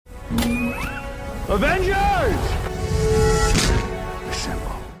Avengers!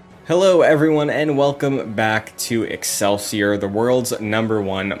 Assemble. Hello everyone and welcome back to Excelsior, the world's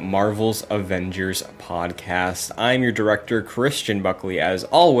 #1 Marvel's Avengers podcast. I'm your director, Christian Buckley, as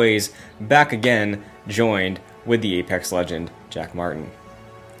always, back again, joined with the Apex legend, Jack Martin.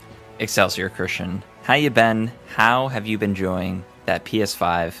 Excelsior, Christian. How you been? How have you been enjoying that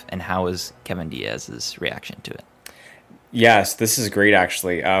PS5, and how is Kevin Diaz's reaction to it? Yes, this is great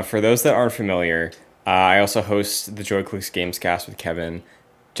actually. For those that aren't familiar, I also host the Joyclicks Gamescast with Kevin,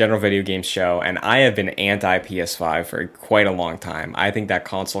 general video games show, and I have been anti-PS5 for quite a long time. I think that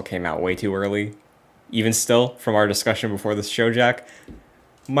console came out way too early. Even still, from our discussion before this show, Jack,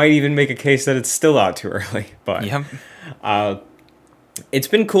 might even make a case that it's still out too early. But Yep. It's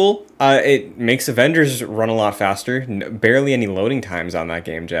been cool. It makes Avengers run a lot faster. Barely any loading times on that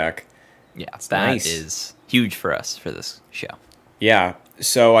game, Jack. Yeah, It's that nice. is huge for us for this show. Yeah,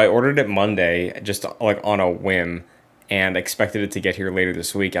 so I ordered it Monday, just like on a whim, and expected it to get here later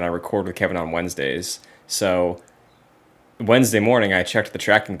this week, and I record with Kevin on Wednesdays. So Wednesday morning, I checked the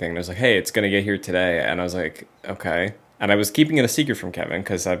tracking thing, and I was like, hey, it's going to get here today. And I was like, okay. And I was keeping it a secret from Kevin,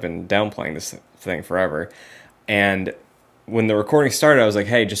 because I've been downplaying this thing forever. And when the recording started, I was like,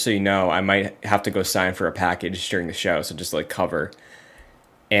 hey, just so you know, I might have to go sign for a package during the show, so just like cover.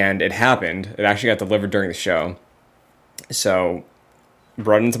 And it happened. It actually got delivered during the show. So,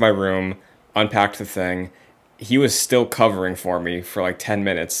 brought it into my room, unpacked the thing. He was still covering for me for like 10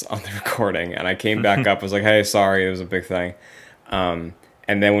 minutes on the recording. And I came back up, I was like, hey, sorry, it was a big thing. And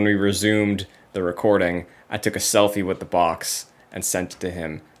then when we resumed the recording, I took a selfie with the box and sent it to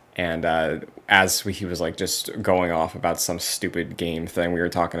him. And he was like just going off about some stupid game thing we were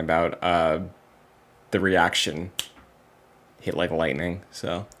talking about, the reaction hit like lightning.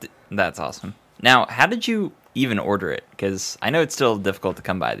 So That's awesome. Now, how did you even order it? Because I know it's still difficult to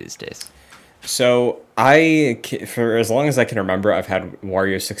come by these days. So for as long as I can remember, I've had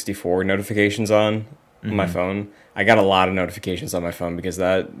Wario 64 notifications on my phone. I got a lot of notifications on my phone because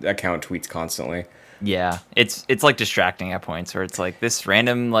that account tweets constantly. Yeah, it's like distracting at points where it's like this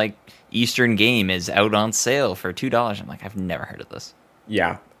random like Eastern game is out on sale for $2. I'm like, I've never heard of this.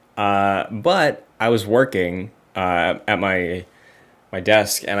 Yeah, but I was working at my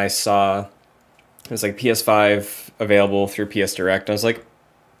desk and I saw it was like PS5 available through PS Direct. I was like,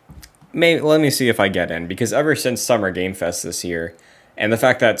 maybe let me see if I get in, because ever since Summer Game Fest this year, and the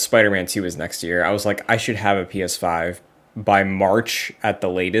fact that Spider-Man 2 is next year, I was like, I should have a PS5 by March at the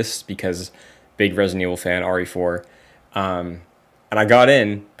latest, because big Resident Evil fan, RE4. And I got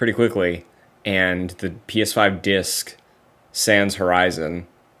in pretty quickly, and the PS5 disc, Sans Horizon,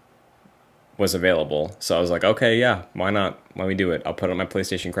 was available. So I was like, okay, yeah, why not? Let me do it. I'll put it on my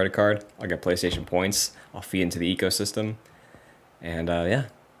PlayStation credit card. I'll get PlayStation points. I'll feed into the ecosystem. And yeah.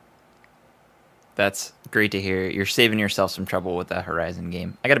 That's great to hear. You're saving yourself some trouble with that Horizon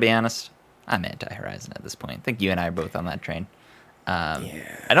game. I got to be honest, I'm anti-Horizon at this point. I think you and I are both on that train. Yeah.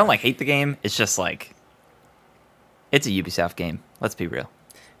 I don't like hate the game. It's just like, it's a Ubisoft game. Let's be real.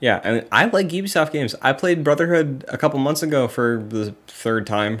 Yeah, and I like Ubisoft games. I played Brotherhood a couple months ago for the third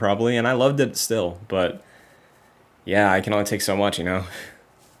time probably, and I loved it still. But yeah, I can only take so much, you know?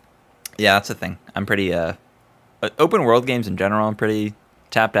 Yeah, that's the thing. I'm pretty, open world games in general, I'm pretty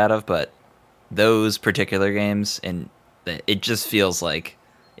tapped out of, but those particular games, and it just feels like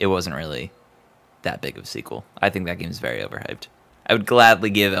it wasn't really that big of a sequel. I think that game is very overhyped. I would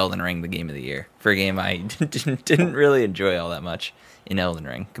gladly give Elden Ring the game of the year for a game I didn't really enjoy all that much in Elden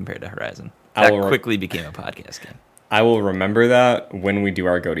Ring compared to Horizon. That quickly became a podcast game. I will remember that when we do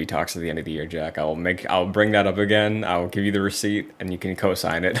our GOTY talks at the end of the year, Jack. I'll bring that up again. I'll give you the receipt, and you can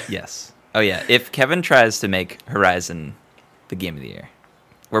co-sign it. Yes. Oh yeah. If Kevin tries to make Horizon the game of the year,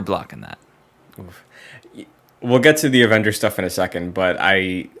 we're blocking that. Oof. We'll get to the Avengers stuff in a second, but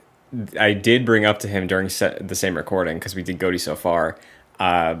I did bring up to him during the same recording, because we did GOTY so far.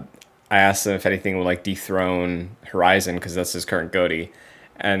 I asked him if anything would like dethrone Horizon, because that's his current GOTY.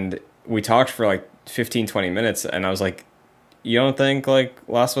 And we talked for like 15-20 minutes, and I was like, you don't think like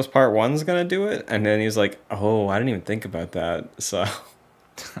Last of Us Part 1's gonna do it? And then he was like, oh, I didn't even think about that. So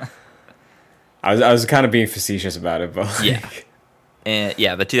I was kind of being facetious about it, but like, yeah. And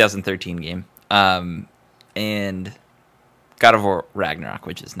yeah, the 2013 game. And God of War Ragnarok,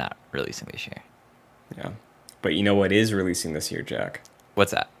 which is not releasing this year. yeah. But you know what is releasing this year, Jack?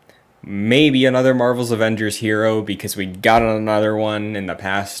 What's that? Maybe another Marvel's Avengers hero, because we got another one in the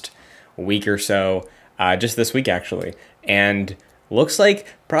past week or so, just this week actually, and looks like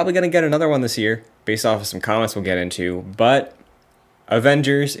probably going to get another one this year based off of some comments we'll get into. But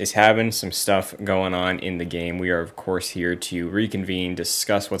Avengers is having some stuff going on in the game. We are, of course, here to reconvene,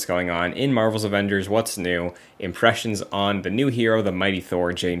 discuss what's going on in Marvel's Avengers, what's new, impressions on the new hero, the mighty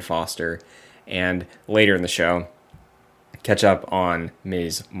Thor, Jane Foster, and later in the show, catch up on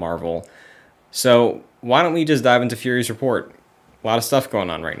Ms. Marvel. So why don't we just dive into Fury's report? A lot of stuff going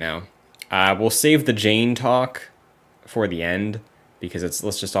on right now. We'll save the Jane talk for the end because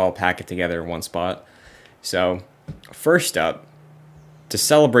let's just all pack it together in one spot. So first up, to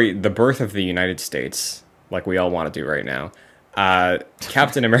celebrate the birth of the United States, like we all want to do right now,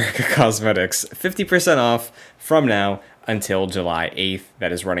 Captain America Cosmetics, 50% off from now until July 8th.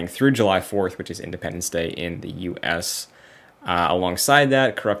 That is running through July 4th, which is Independence Day in the US. Alongside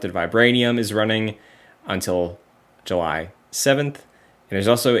that, Corrupted Vibranium is running until July 7th. And there's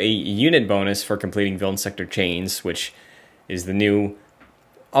also a unit bonus for completing Villain Sector Chains, which is the new...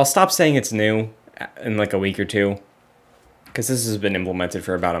 I'll stop saying it's new in like a week or two, because this has been implemented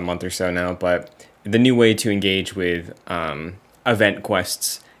for about a month or so now, but the new way to engage with event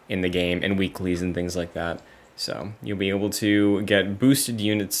quests in the game and weeklies and things like that. So you'll be able to get boosted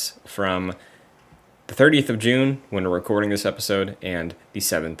units from the 30th of June, when we're recording this episode, and the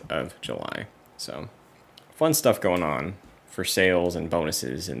 7th of July. So fun stuff going on for sales and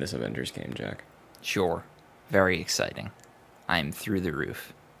bonuses in this Avengers game, Jack. Sure. Very exciting. I'm through the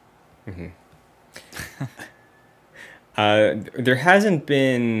roof. Mm-hmm. There hasn't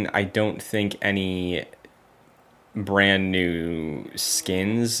been, I don't think, any brand new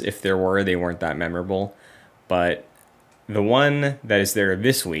skins. If there were, they weren't that memorable. But the one that is there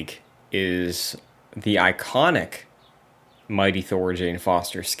this week is the iconic Mighty Thor Jane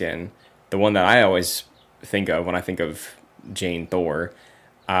Foster skin. The one that I always think of when I think of Jane Thor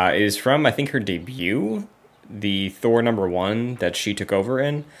is from, I think, her debut, the Thor #1 that she took over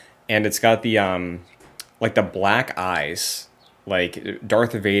in. And it's got the... like the black eyes, like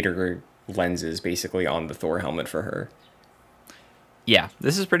Darth Vader lenses basically on the Thor helmet for her. Yeah,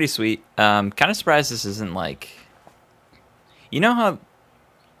 this is pretty sweet. Kind of surprised this isn't like... You know how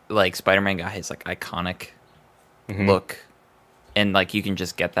like Spider-Man got his like iconic look, and like you can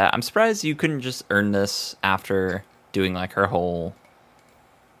just get that? I'm surprised you couldn't just earn this after doing like her whole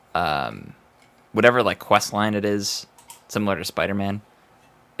whatever like quest line it is, similar to Spider-Man.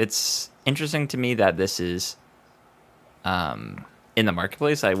 It's interesting to me that this is in the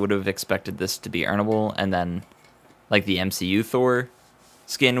marketplace. I would have expected this to be earnable, and then like the MCU Thor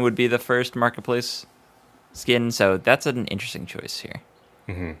skin would be the first marketplace skin. So that's an interesting choice here.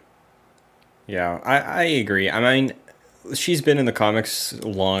 Mm-hmm. Yeah, I agree. I mean, she's been in the comics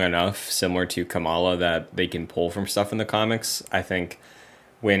long enough, similar to Kamala, that they can pull from stuff in the comics. I think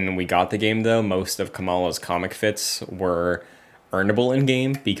when we got the game, though, most of Kamala's comic fits were earnable in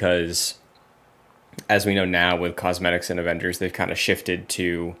game because, as we know now with cosmetics and Avengers, they've kind of shifted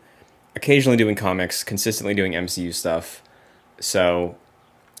to occasionally doing comics, consistently doing MCU stuff. So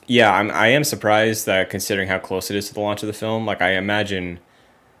yeah, I am surprised that, considering how close it is to the launch of the film, like I imagine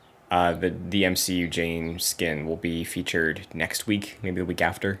the MCU Jane skin will be featured next week, maybe the week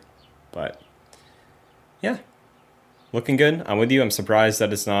after. But yeah, looking good. I'm with you. I'm surprised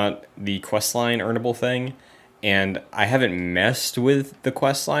that it's not the questline earnable thing. And I haven't messed with the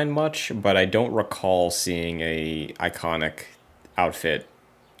questline much, but I don't recall seeing a iconic outfit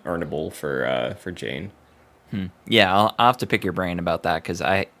earnable for Jane. Yeah, I'll have to pick your brain about that because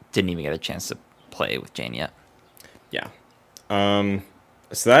I didn't even get a chance to play with Jane yet. Yeah.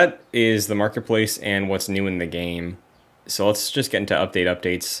 So that is the marketplace and what's new in the game. So let's just get into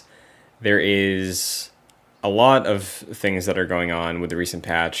updates. There is a lot of things that are going on with the recent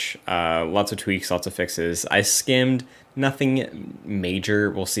patch. Lots of tweaks, lots of fixes. I skimmed, nothing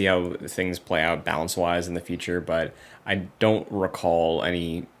major. We'll see how things play out balance-wise in the future, but I don't recall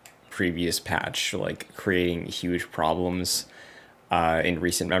any previous patch like creating huge problems in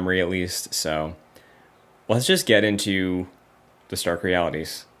recent memory, at least. So let's just get into the stark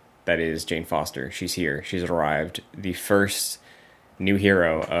realities. That is Jane Foster. She's here. She's arrived. The first new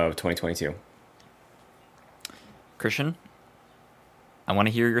hero of 2022. Christian, I want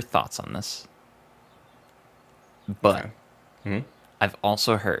to hear your thoughts on this. But I've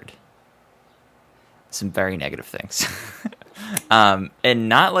also heard some very negative things. And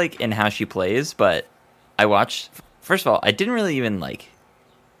not like in how she plays, but I watched... First of all, I didn't really even like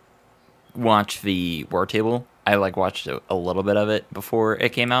watch the War Table. I like watched a little bit of it before it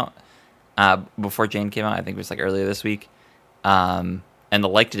came out. Before Jane came out, I think it was like earlier this week. And the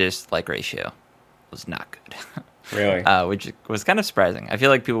like to dislike ratio was not good. Really? Which was kind of surprising. I feel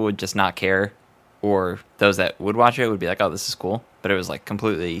like people would just not care, or those that would watch it would be like, oh, this is cool. But it was like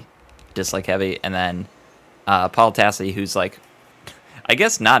completely dislike heavy. And then Paul Tassi, who's like I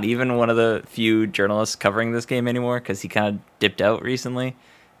guess not even one of the few journalists covering this game anymore, because he kind of dipped out recently,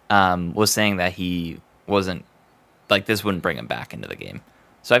 was saying that he wasn't, like, this wouldn't bring him back into the game.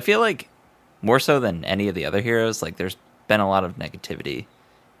 So I feel like more so than any of the other heroes, like, there's been a lot of negativity,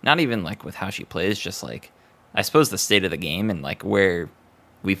 not even like with how she plays, just like, I suppose the state of the game and like where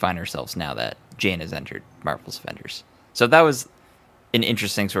we find ourselves now that Jane has entered Marvel's Avengers. So that was an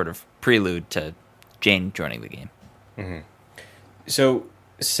interesting sort of prelude to Jane joining the game. So,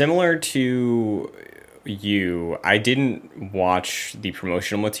 similar to you, I didn't watch the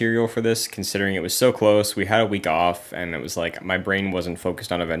promotional material for this, considering it was so close. We had a week off, and it was like my brain wasn't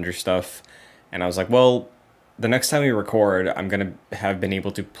focused on Avenger stuff. And I was like, well, the next time we record, I'm going to have been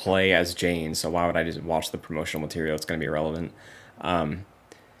able to play as Jane, so why would I just watch the promotional material? It's going to be irrelevant.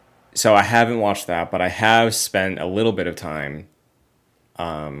 So I haven't watched that, but I have spent a little bit of time.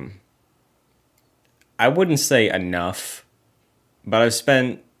 I wouldn't say enough, but I've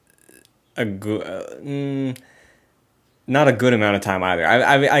spent a good, not a good amount of time either.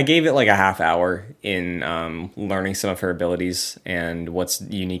 I gave it like a half hour in learning some of her abilities and what's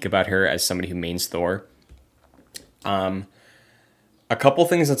unique about her as somebody who mains Thor. A couple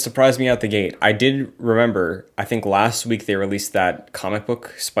things that surprised me out the gate. I did remember, I think last week they released that comic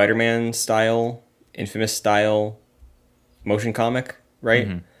book Spider-Man style, Infamous style motion comic,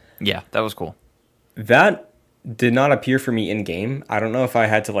 right? Yeah, that was cool. That did not appear for me in game. I don't know if I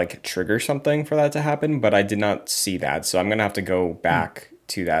had to like trigger something for that to happen, but I did not see that. So I'm going to have to go back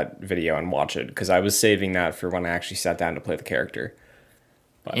to that video and watch it because I was saving that for when I actually sat down to play the character.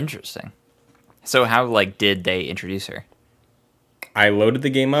 But Interesting. So how like did they introduce her? I loaded the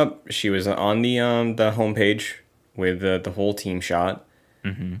game up. She was on the homepage with the whole team shot.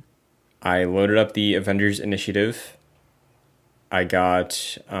 I loaded up the Avengers Initiative. I got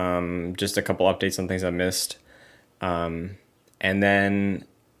just a couple updates on things I missed. And then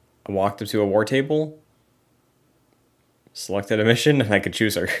I walked up to a war table, selected a mission, and I could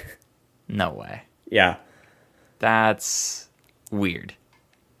choose her. No way. Yeah. That's weird.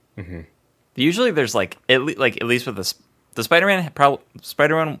 Usually there's like at least with the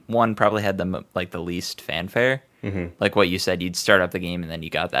Spider-Man 1 probably had the least fanfare. Like what you said, you'd start up the game and then you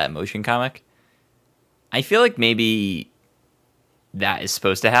got that motion comic. I feel like maybe that is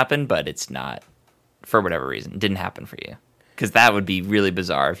supposed to happen, but it's not for whatever reason. It didn't happen for you. Because that would be really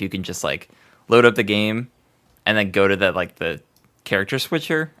bizarre if you can just like load up the game and then go to the character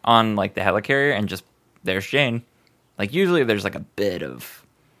switcher on like the helicarrier and just there's Jane. Like usually there's like a bit of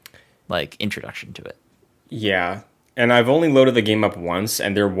like introduction to it. Yeah. And I've only loaded the game up once,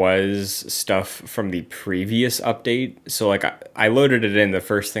 and there was stuff from the previous update. So, like, I loaded it in. The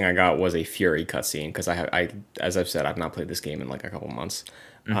first thing I got was a Fury cutscene because as I've said, I've not played this game in like a couple months.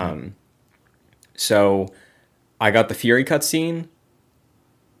 So, I got the Fury cutscene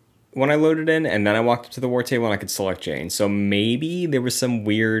when I loaded in, and then I walked up to the war table and I could select Jane. So maybe there was some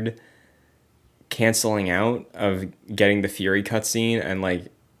weird canceling out of getting the Fury cutscene and like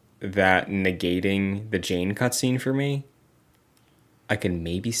that negating the Jane cutscene for me. I can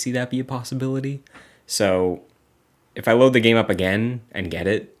maybe see that be a possibility. So if I load the game up again and get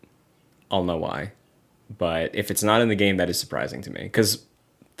it, I'll know why. But if it's not in the game, that is surprising to me. Because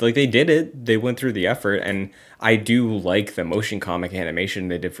like they did it, they went through the effort, and I do like the motion comic animation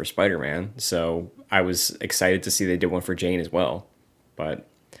they did for Spider-Man. So I was excited to see they did one for Jane as well. But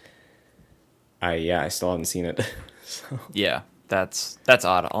I still haven't seen it. So. Yeah. That's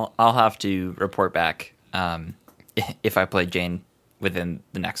odd. I'll have to report back if I play Jane within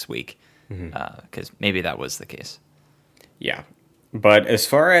the next week, because maybe that was the case. Yeah, but as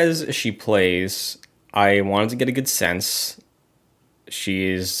far as she plays, I wanted to get a good sense.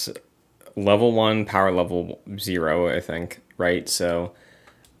 She's level 1, power level 0, I think, right? So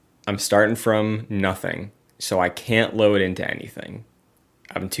I'm starting from nothing, so I can't load into anything.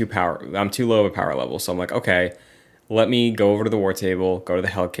 I'm too low of a power level, so I'm like, okay. Let me go over to the war table, go to the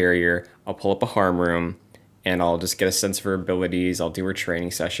helicarrier, I'll pull up a harm room, and I'll just get a sense of her abilities, I'll do her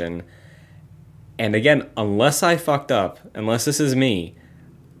training session. And again, unless I fucked up, unless this is me,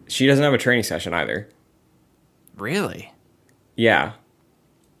 she doesn't have a training session either. Really? Yeah.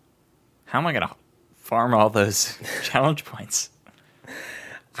 How am I going to farm all those challenge points?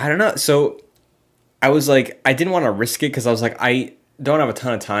 I don't know. So I was like, I didn't want to risk it because I was like, I don't have a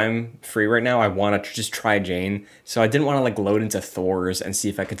ton of time free right now. I want to just try Jane. So I didn't want to like load into Thor's and see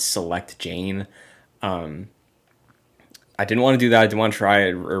if I could select Jane. I didn't want to do that. I didn't want to try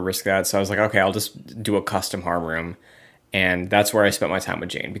it or risk that. So I was like, okay, I'll just do a custom harm room. And that's where I spent my time with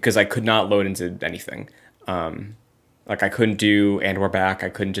Jane because I could not load into anything. Like I couldn't do and we're back. I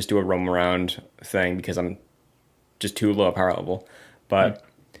couldn't just do a roam around thing because I'm just too low power level. But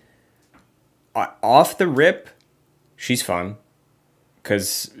off the rip, she's fun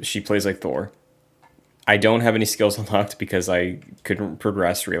because she plays like Thor. I don't have any skills unlocked because I couldn't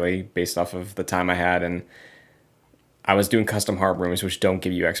progress really based off of the time I had, and I was doing custom heart rooms, which don't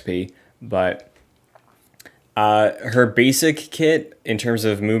give you XP. But her basic kit, in terms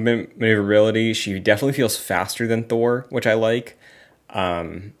of movement maneuverability, she definitely feels faster than Thor, which I like.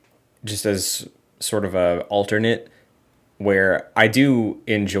 Just as sort of a alternate, where I do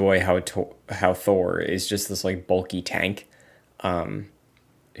enjoy how Thor is just this like bulky tank,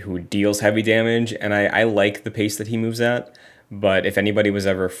 who deals heavy damage, and I like the pace that he moves at. But if anybody was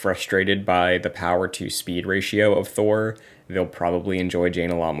ever frustrated by the power to speed ratio of Thor, they'll probably enjoy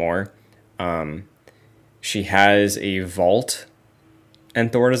Jane a lot more. She has a vault,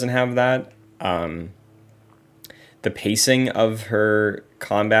 and Thor doesn't have that. The pacing of her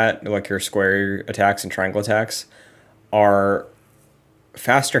combat, like her square attacks and triangle attacks, are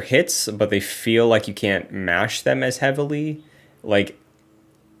faster hits, but they feel like you can't mash them as heavily. Like,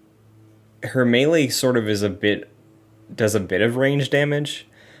 her melee sort of does a bit of range damage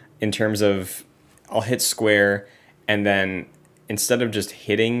in terms of I'll hit square, and then instead of just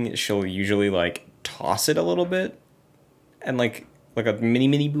hitting, she'll usually like toss it a little bit, and like a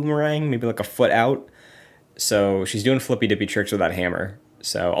mini boomerang, maybe like a foot out. So she's doing flippy dippy tricks with that hammer.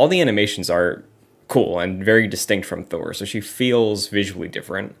 So all the animations are cool and very distinct from Thor. So she feels visually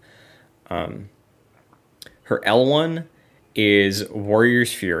different. Her L1 is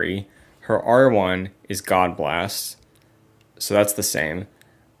Warrior's Fury. Her R1 is God Blast. So that's the same.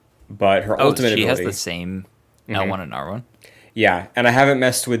 But her ultimate ability... she has the same L1 and R1? Yeah, and I haven't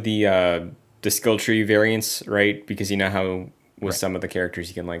messed with the skill tree variants, right? Because you know how with some of the characters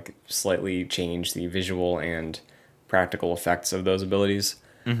you can like slightly change the visual and practical effects of those abilities.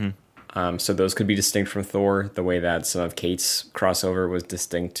 So those could be distinct from Thor, the way that some of Kate's crossover was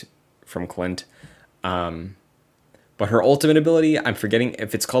distinct from Clint. But her ultimate ability, I'm forgetting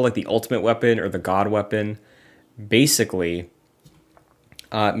if it's called like the ultimate weapon or the god weapon. Basically,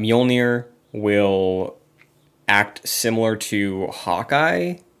 Mjolnir will act similar to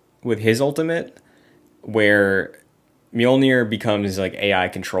Hawkeye with his ultimate, where Mjolnir becomes like AI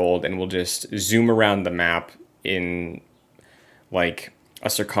controlled and will just zoom around the map in like a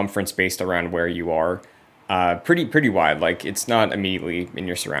circumference based around where you are, pretty wide. Like it's not immediately in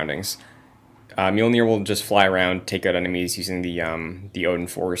your surroundings. Mjolnir will just fly around, take out enemies using the Odin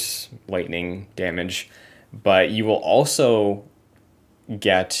Force lightning damage, but you will also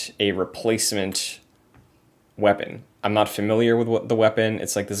get a replacement weapon. I'm not familiar with the weapon.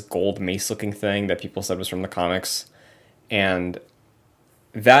 It's like this gold mace looking thing that people said was from the comics. And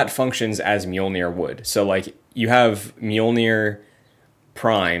that functions as Mjolnir would. So like you have Mjolnir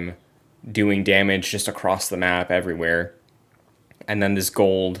Prime doing damage just across the map everywhere. And then this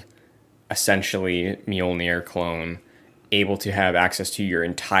gold, essentially Mjolnir clone, able to have access to your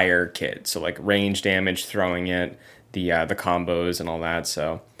entire kit. So like range damage, throwing it, the combos and all that.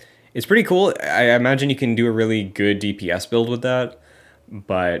 So it's pretty cool. I imagine you can do a really good DPS build with that.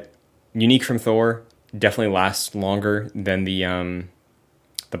 But unique from Thor, definitely lasts longer than the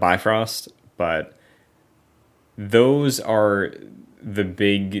Bifrost. But those are the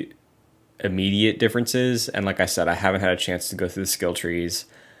big immediate differences. And like I said, I haven't had a chance to go through the skill trees.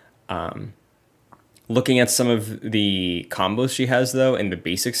 Looking at some of the combos she has, though, in the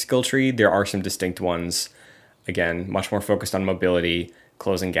basic skill tree, there are some distinct ones. Again, much more focused on mobility,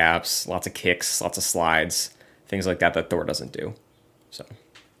 closing gaps, lots of kicks, lots of slides, things like that Thor doesn't do. So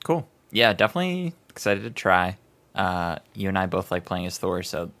cool. Yeah, definitely excited to try. You and I both like playing as Thor,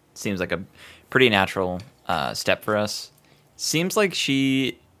 so it seems like a pretty natural step for us. Seems like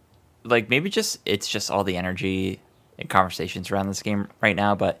she, like maybe it's just all the energy and conversations around this game right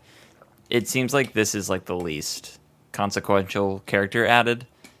now, but it seems like this is like the least consequential character added,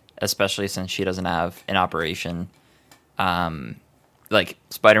 especially since she doesn't have an operation. Like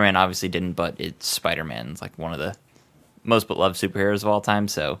Spider-Man obviously didn't, but it's Spider-Man's like one of the most beloved superheroes of all time.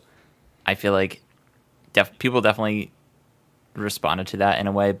 So I feel like people definitely responded to that in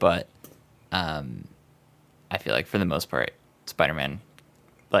a way, but I feel like for the most part, Spider-Man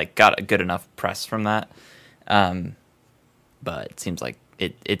like got a good enough press from that. But it seems like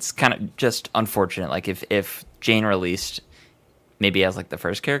it's kind of just unfortunate. Like if Jane released maybe as like the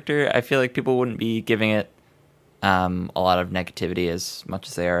first character, I feel like people wouldn't be giving it a lot of negativity as much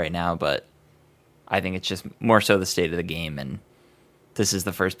as they are right now. But I think it's just more so the state of the game, and this is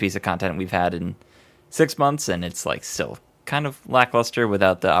the first piece of content we've had in 6 months, and it's like still kind of lackluster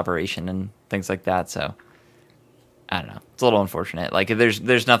without the operation and things like that. So I don't know. It's a little unfortunate. Like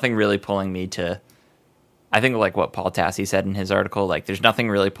there's nothing really pulling me to I think like what Paul Tassi said in his article, like there's nothing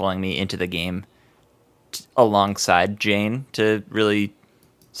really pulling me into the game alongside Jane to really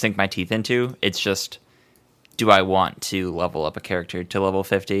sink my teeth into. It's just, do I want to level up a character to level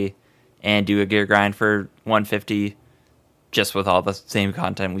 50 and do a gear grind for 150 just with all the same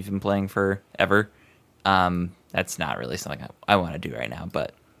content we've been playing forever? That's not really something I want to do right now,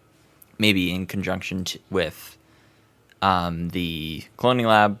 but maybe in conjunction with the cloning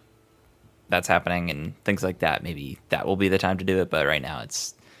lab that's happening and things like that, maybe that will be the time to do it. But right now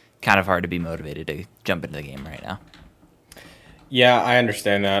it's kind of hard to be motivated to jump into the game right now. Yeah, I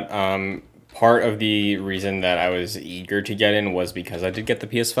understand that. Part of the reason that I was eager to get in was because I did get the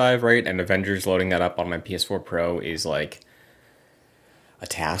PS5, right? And Avengers loading that up on my PS4 Pro is like a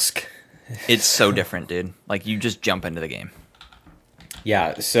task. It's so different, dude. Like, you just jump into the game.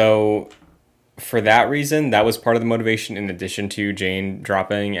 Yeah, so for that reason, that was part of the motivation in addition to Jane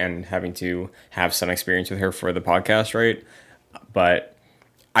dropping and having to have some experience with her for the podcast, right? But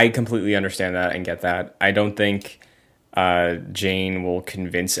I completely understand that and get that. I don't think Jane will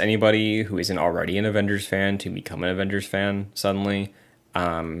convince anybody who isn't already an Avengers fan to become an Avengers fan suddenly.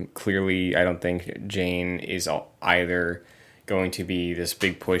 Clearly, I don't think Jane is either going to be this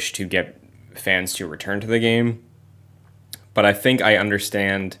big push to get fans to return to the game. But I think I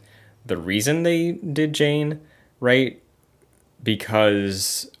understand the reason they did Jane, right?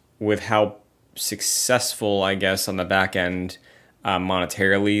 Because with how successful, I guess, on the back end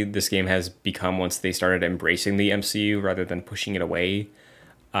monetarily this game has become once they started embracing the MCU rather than pushing it away.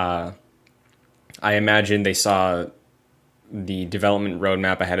 I imagine they saw the development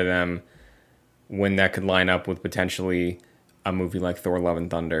roadmap ahead of them when that could line up with potentially a movie like Thor: Love and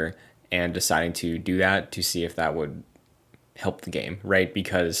Thunder, and deciding to do that to see if that would help the game, right?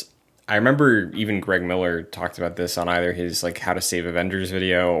 Because I remember even Greg Miller talked about this on either his like How to Save Avengers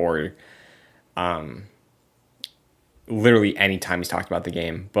video or literally any time he's talked about the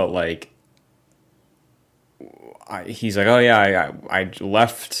game. But like he's like, oh yeah, I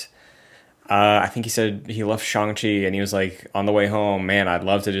left. I think he said he left Shang-Chi and he was like, on the way home, man, I'd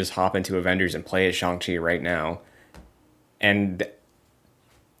love to just hop into Avengers and play as Shang-Chi right now. And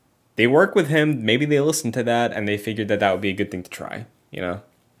they work with him. Maybe they listened to that and they figured that that would be a good thing to try, you know?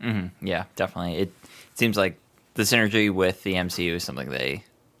 Mm-hmm. Yeah, definitely. It seems like the synergy with the MCU is something they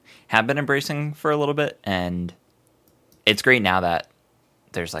have been embracing for a little bit. And it's great now that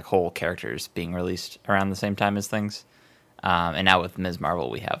there's like whole characters being released around the same time as things. And now with Ms. Marvel,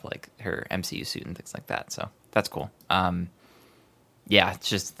 we have like her MCU suit and things like that. So that's cool. Yeah, it's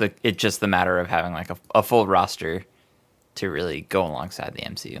just the matter of having like a full roster to really go alongside the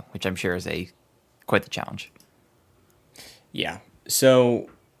MCU, which I'm sure is quite the challenge. Yeah. So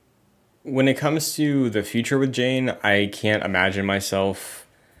when it comes to the future with Jane, I can't imagine myself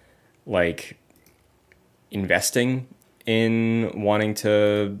like investing in wanting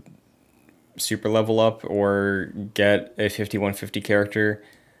to super level up or get a 5150 character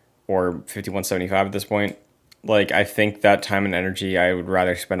or 5175 at this point. Like, I think that time and energy I would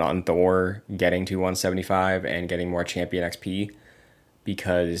rather spend on Thor getting to 175 and getting more champion XP,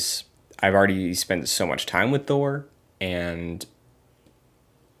 because I've already spent so much time with Thor, and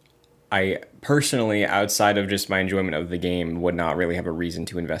I personally, outside of just my enjoyment of the game, would not really have a reason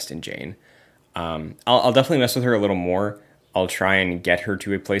to invest in Jane. I'll definitely mess with her a little more. I'll try and get her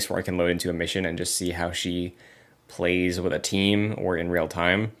to a place where I can load into a mission and just see how she plays with a team or in real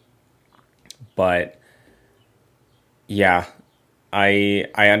time. But yeah, I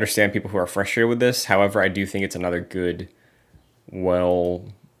understand people who are frustrated with this. However, I do think it's another good, well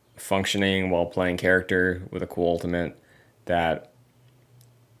functioning, well playing character with a cool ultimate that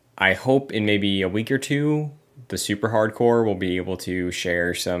I hope in maybe a week or two, the super hardcore will be able to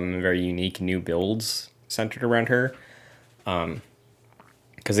share some very unique new builds centered around her.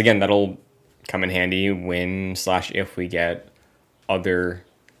 Because again, that'll come in handy when/if we get other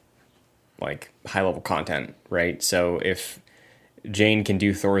like high level content, right? So if Jane can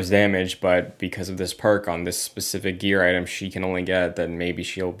do Thor's damage, but because of this perk on this specific gear item she can only get, then maybe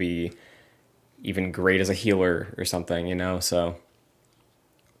she'll be even great as a healer or something, you know? So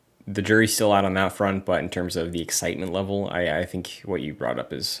the jury's still out on that front, but in terms of the excitement level, I think what you brought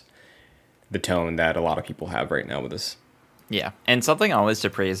up is the tone that a lot of people have right now with this. Yeah, and something always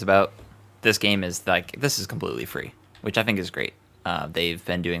to praise about this game is like this is completely free, which I think is great. They've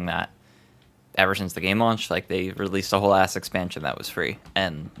been doing that ever since the game launched. Like they released a whole ass expansion that was free,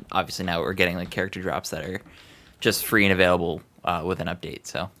 and obviously now we're getting like character drops that are just free and available with an update.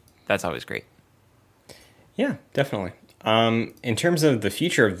 So that's always great. Yeah, definitely. In terms of the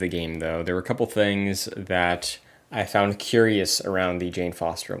future of the game, though, there were a couple things that I found curious around the Jane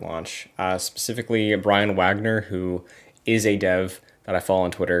Foster launch. Specifically, Brian Wagner, who is a dev that I follow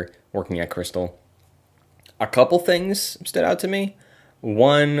on Twitter working at Crystal. A couple things stood out to me.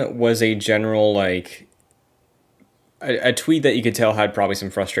 One was a general, like, a tweet that you could tell had probably some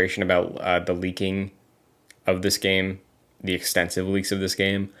frustration about the leaking of this game, the extensive leaks of this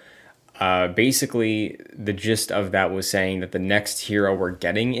game. Basically, the gist of that was saying that the next hero we're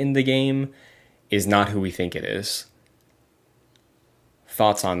getting in the game is not who we think it is.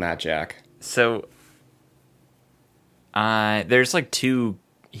 Thoughts on that, Jack? So, there's like two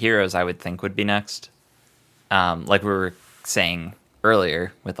heroes I would think would be next. Like we were saying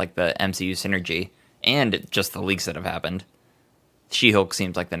earlier with like the MCU synergy and just the leaks that have happened. She-Hulk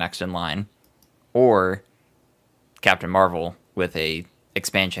seems like the next in line, or Captain Marvel with a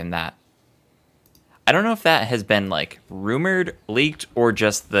expansion that I don't know if that has been like rumored, leaked, or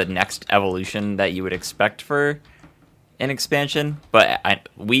just the next evolution that you would expect for an expansion. But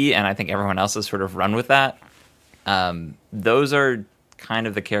we and I think everyone else has sort of run with that. Those are kind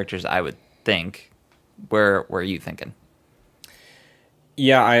of the characters I would think. Where are you thinking?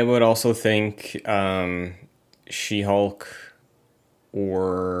 Yeah, I would also think She-Hulk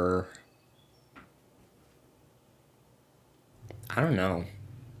or I don't know.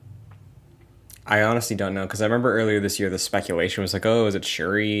 I honestly don't know because I remember earlier this year the speculation was like, oh, is it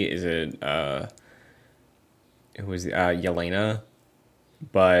Shuri? Is it it was Yelena?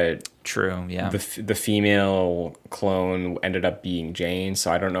 But True, yeah. the female clone ended up being Jane,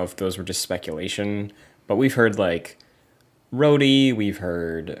 so I don't know if those were just speculation. But we've heard like Rhodey, we've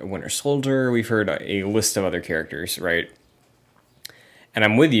heard Winter Soldier, we've heard a list of other characters, right? And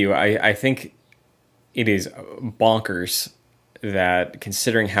I'm with you. I think it is bonkers that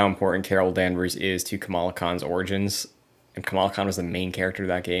considering how important Carol Danvers is to Kamala Khan's origins, and Kamala Khan was the main character of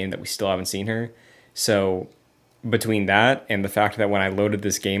that game, that we still haven't seen her. So between that and the fact that when I loaded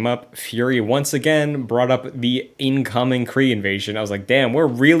this game up, Fury once again brought up the incoming Kree invasion. I was like, damn, we're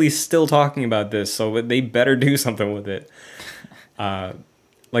really still talking about this, so they better do something with it.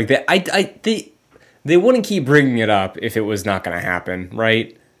 Like they wouldn't keep bringing it up if it was not going to happen,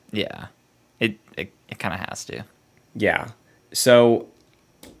 right? Yeah, it kind of has to. Yeah. So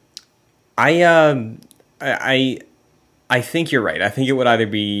I think you're right. I think it would either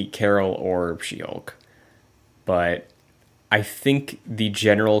be Carol or She-Hulk. But I think the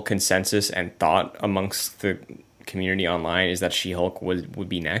general consensus and thought amongst the community online is that She-Hulk would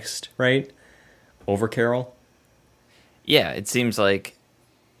be next, right? Over Carol. Yeah, it seems like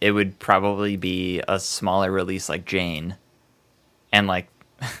it would probably be a smaller release like Jane. And like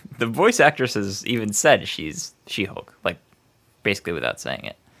the voice actress has even said she's She-Hulk, like basically without saying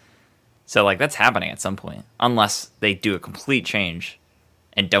it. So like that's happening at some point, unless they do a complete change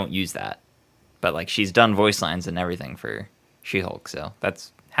and don't use that. But like she's done voice lines and everything for She-Hulk, so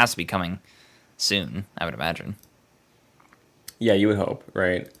that's has to be coming soon, I would imagine. Yeah, you would hope,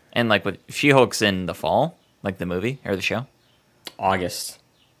 right? And like with She-Hulk's in the fall, like the movie or the show. August.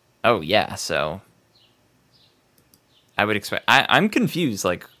 Oh yeah, so I would expect. I'm confused.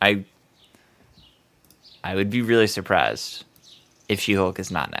 Like I would be really surprised if She-Hulk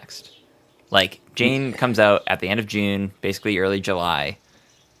is not next. Like Jane comes out at the end of June, basically early July.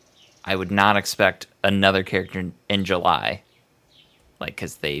 I would not expect another character in July, like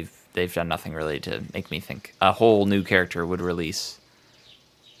because they've done nothing really to make me think a whole new character would release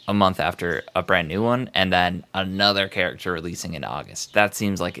a month after a brand new one, and then another character releasing in August. That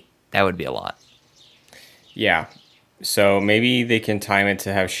seems like that would be a lot. Yeah. So maybe they can time it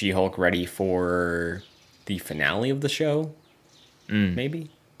to have She-Hulk ready for the finale of the show.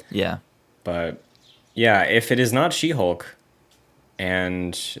 Maybe. Yeah. But yeah, if it is not She-Hulk,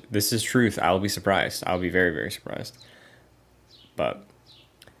 and this is truth, I'll be surprised. I'll be very, very surprised. But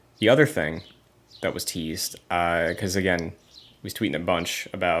the other thing that was teased, because again, we was tweeting a bunch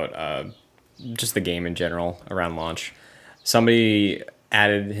about just the game in general around launch. Somebody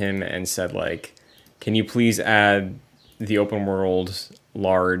added him and said, like, can you please add the open world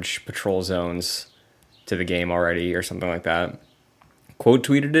large patrol zones to the game already or something like that? Quote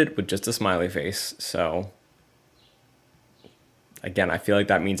tweeted it with just a smiley face. So again, I feel like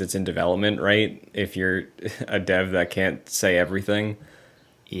that means it's in development, right? If you're a dev that can't say everything.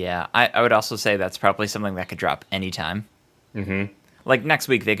 Yeah, I would also say that's probably something that could drop anytime. Mm-hmm. Like next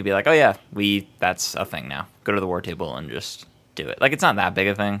week, they could be like, "Oh yeah, that's a thing now. Go to the war table and just do it." Like it's not that big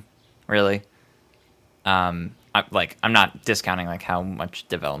a thing, really. I'm not discounting like how much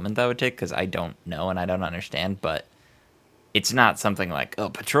development that would take because I don't know and I don't understand, but it's not something like, "Oh,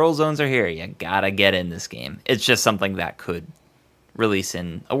 patrol zones are here. You gotta get in this game." It's just something that could release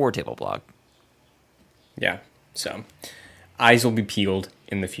in a war table blog. Yeah. So, eyes will be peeled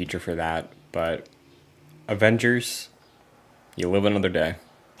in the future for that. But Avengers, you live another day.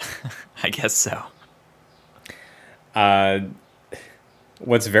 I guess so.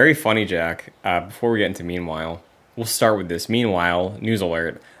 What's very funny, Jack, before we get into Meanwhile, we'll start with this. Meanwhile, news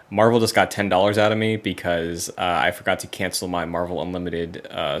alert. Marvel just got $10 out of me because I forgot to cancel my Marvel Unlimited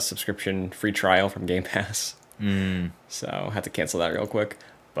subscription free trial from Game Pass. So I had to cancel that real quick.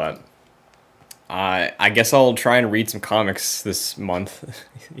 But I guess I'll try and read some comics this month,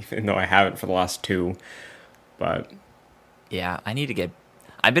 even though I haven't for the last two. But Yeah, I need to get.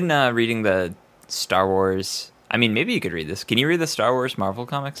 I've been reading the Star Wars. I mean, maybe you could read this. Can you read the Star Wars Marvel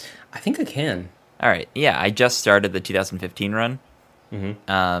comics? I think I can. All right. Yeah, I just started the 2015 run.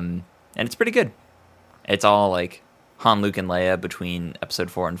 And it's pretty good. It's all like Han, Luke, and Leia between episode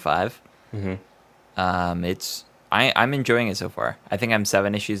 4 and 5. I'm enjoying it so far. I think I'm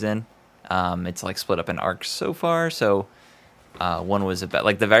 7 issues in. It's like split up in arcs so far. So one was about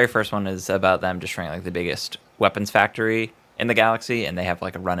like the very first one is about them destroying like the biggest weapons factory in the galaxy, and they have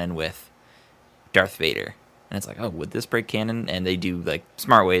like a run-in with Darth Vader. And it's like, oh, would this break canon? And they do like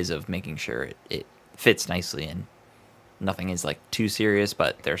smart ways of making sure it fits nicely and nothing is like too serious,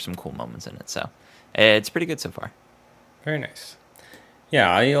 but there's some cool moments in it. So it's pretty good so far. Very nice.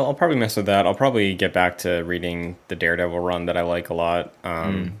 Yeah, I'll probably mess with that. I'll probably get back to reading the Daredevil run that I like a lot.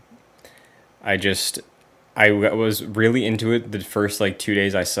 I was really into it the first like 2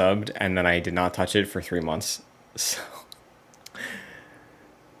 days I subbed, and then I did not touch it for 3 months. So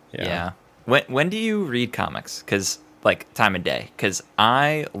yeah. When do you read comics? Because like time of day. Because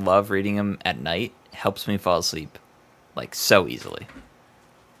I love reading them at night. It helps me fall asleep like so easily.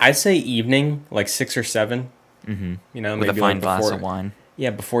 I'd say evening, like 6 or 7. You know, With maybe a fine like glass of wine.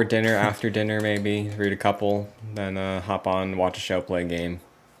 Yeah, before dinner, after dinner, maybe read a couple, then hop on, watch a show, play a game.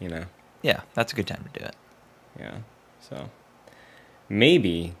 You know. Yeah, that's a good time to do it. Yeah. So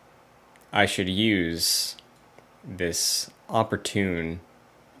maybe I should use this opportune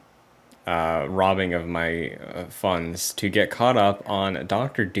robbing of my funds to get caught up on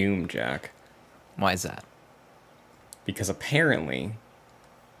Doctor Doom, Jack. Why is that? Because apparently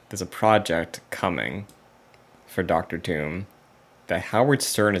there's a project coming for Doctor Doom that Howard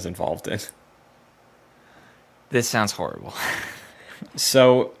Stern is involved in. This sounds horrible.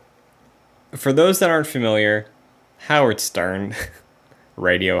 So, for those that aren't familiar, Howard Stern,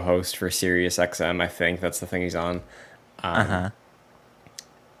 radio host for Sirius XM, I think that's the thing he's on. I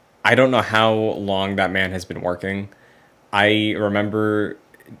don't know how long that man has been working. I remember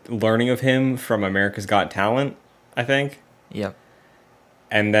learning of him from America's Got Talent, I think. Yep.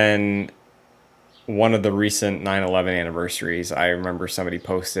 And then one of the recent 9/11 anniversaries, I remember somebody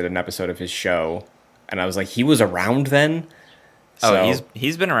posted an episode of his show, and I was like, he was around then? Oh,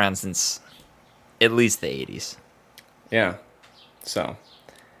 he's been around since at least the 80s. Yeah. So,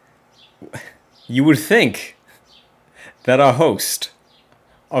 you would think that a host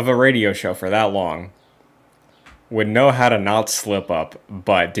of a radio show for that long would know how to not slip up,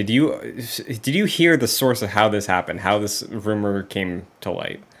 but did you hear the source of how this happened, how this rumor came to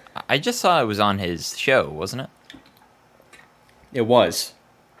light? I just saw it was on his show, wasn't it? It was.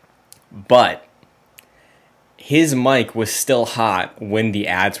 But his mic was still hot when the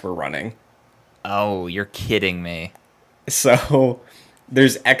ads were running. Oh, you're kidding me. So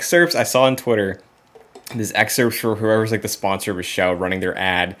there's excerpts I saw on Twitter. There's excerpts for whoever's like the sponsor of a show running their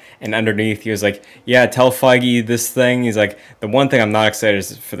ad, and underneath he was like, yeah, tell Feige this thing. He's like, the one thing I'm not excited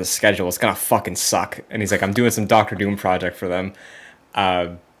is for the schedule. It's gonna fucking suck. And he's like, I'm doing some Doctor Doom project for them.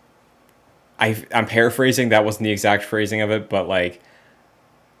 I'm paraphrasing. That wasn't the exact phrasing of it, but like,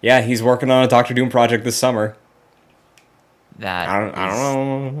 yeah, he's working on a Doctor Doom project this summer. I don't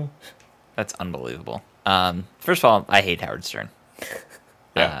know. That's unbelievable. First of all, I hate Howard Stern.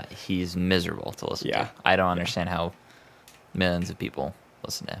 Yeah. He's miserable to listen Yeah. to. I don't understand how millions of people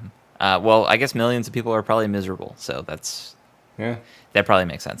listen to him. Well, I guess millions of people are probably miserable, so that probably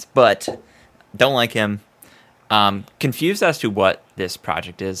makes sense. But don't like him. Confused as to what this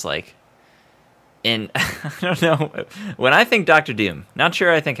project is like. And I don't know. When I think Doctor Doom, not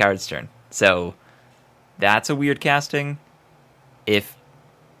sure I think Howard Stern. So that's a weird casting. If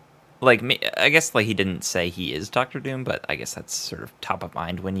like I guess like he didn't say he is Doctor Doom, but I guess that's sort of top of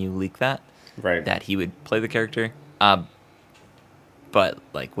mind when you leak that. Right. That he would play the character. But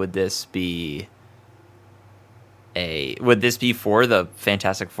like would this be for the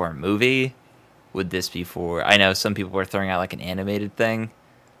Fantastic Four movie? Would this be for I know some people were throwing out like an animated thing.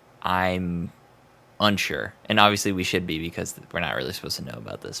 I'm unsure. And obviously we should be because we're not really supposed to know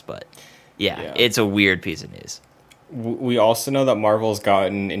about this, but yeah. It's a weird piece of news. We also know that Marvel's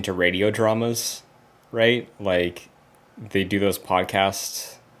gotten into radio dramas right? Like they do those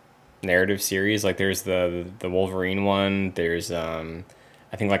podcast narrative series. Like there's the Wolverine one. There's I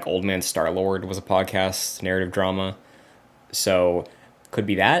think like Old Man Star Lord was a podcast narrative drama. So could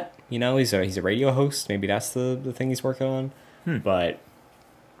be that. You know, he's a radio host. Maybe that's the thing he's working on. But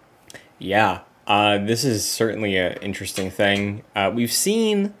yeah, this is certainly an interesting thing. We've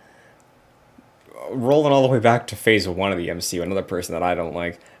seen rolling all the way back to phase one of the MCU. Another person that I don't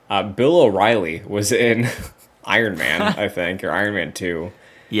like, Bill O'Reilly was in Iron Man, I think, or Iron Man 2.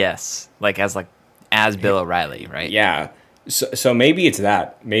 Yes, as Bill O'Reilly, right? Yeah. So maybe it's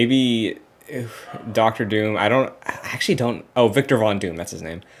that. Maybe Doctor Doom. I actually don't. Oh, Victor Von Doom. That's his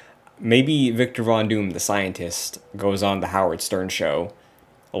name. Maybe Victor Von Doom, the scientist, goes on the Howard Stern show,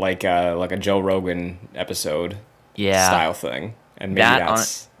 like a Joe Rogan episode, style thing, and maybe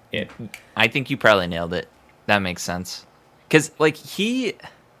that's it. I think you probably nailed it. That makes sense, because like he's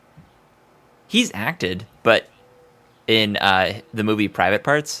acted, but in the movie Private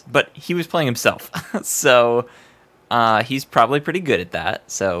Parts, but he was playing himself, so he's probably pretty good at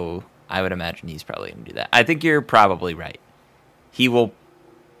that. So I would imagine he's probably gonna do that. I think you're probably right. He will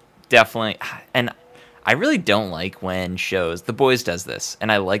definitely, and I really don't like when shows, The Boys does this,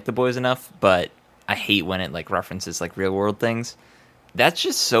 and I like The Boys enough, but I hate when it like references like real world things. That's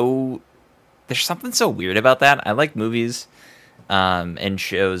just so, there's something so weird about that. I like movies and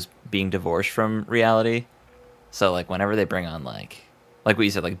shows being divorced from reality. So like whenever they bring on like what you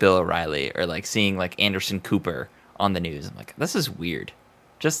said, like Bill O'Reilly, or like seeing like Anderson Cooper on the news, I'm like, this is weird.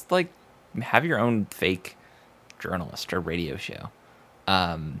 Just like have your own fake journalist or radio show.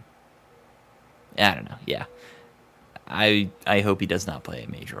 I don't know. Yeah, I hope he does not play a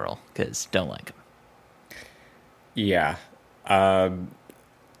major role, because don't like him. Yeah,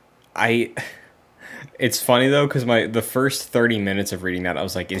 It's funny though, because the first 30 minutes of reading that, I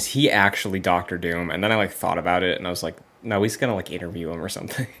was like, is he actually Doctor Doom? And then I like thought about it, and I was like, no, he's gonna like interview him or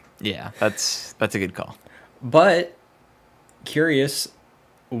something. Yeah, that's a good call. But curious,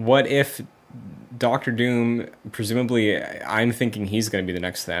 what if Doctor Doom, presumably, I'm thinking he's going to be the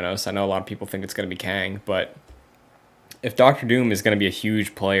next Thanos. I know a lot of people think it's going to be Kang, but if Doctor Doom is going to be a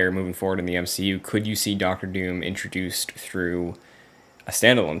huge player moving forward in the MCU, could you see Doctor Doom introduced through a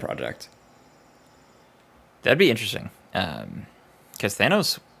standalone project? That'd be interesting, because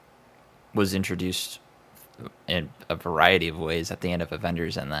Thanos was introduced in a variety of ways at the end of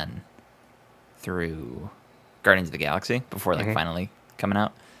Avengers, and then through Guardians of the Galaxy before finally coming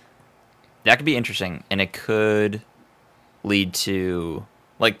out. That could be interesting, and it could lead to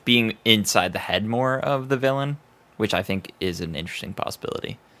like being inside the head more of the villain, which I think is an interesting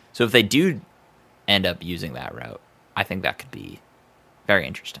possibility. So if they do end up using that route, I think that could be very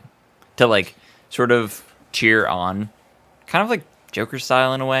interesting to like sort of cheer on, kind of like Joker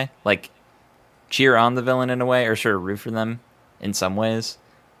style in a way, like cheer on the villain in a way, or sort of root for them in some ways,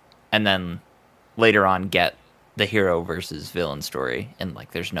 and then later on get the hero versus villain story, and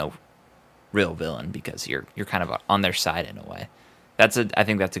like there's no real villain because you're kind of on their side in a way. I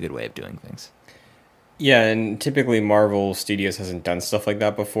think that's a good way of doing things. Yeah, and typically Marvel Studios hasn't done stuff like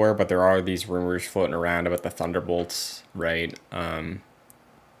that before, but there are these rumors floating around about the Thunderbolts, right?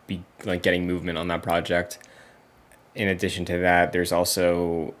 Be like getting movement on that project. In addition to that, there's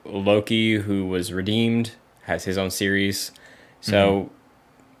also Loki, who was redeemed, has his own series. So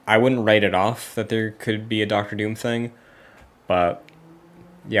I wouldn't write it off that there could be a Doctor Doom thing, but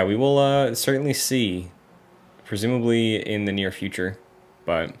yeah, we will certainly see, presumably in the near future.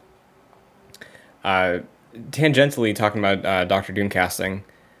 But tangentially talking about Doctor Doom casting,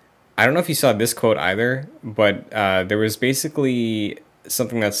 I don't know if you saw this quote either, but there was basically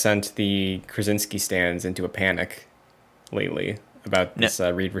something that sent the Krasinski stands into a panic lately about this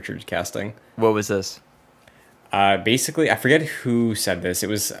Reed Richards casting. What was this? Basically, I forget who said this.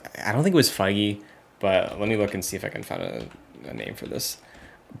 I don't think it was Feige, but let me look and see if I can find a name for this.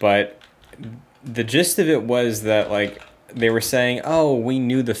 But the gist of it was that like they were saying, "Oh, we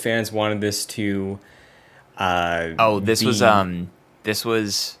knew the fans wanted this to." This was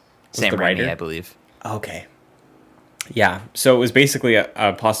Sam Raimi, I believe. Okay. Yeah, so it was basically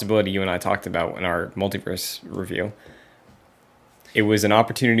a possibility you and I talked about in our multiverse review. It was an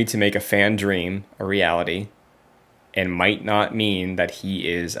opportunity to make a fan dream a reality, and might not mean that he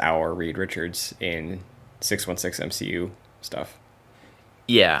is our Reed Richards in 616 MCU stuff.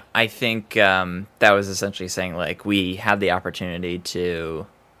 Yeah, I think that was essentially saying like we had the opportunity to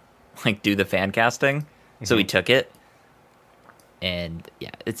like do the fan casting, so we took it. And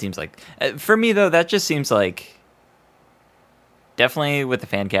yeah, it seems like for me though, that just seems like definitely with the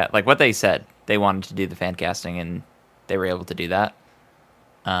fan cast, like what they said, they wanted to do the fan casting and they were able to do that.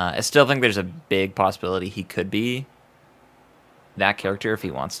 I still think there's a big possibility he could be that character if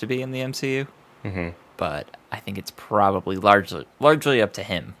he wants to be in the MCU. Hmm. But I think it's probably largely up to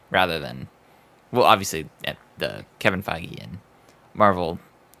him rather than, well, obviously the Kevin Feige and Marvel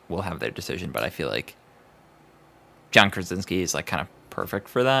will have their decision, but I feel like John Krasinski is like kind of perfect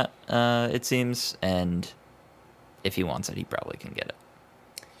for that. It seems, and if he wants it, he probably can get it.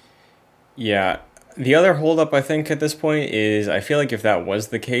 Yeah. The other holdup, I think, at this point is I feel like if that was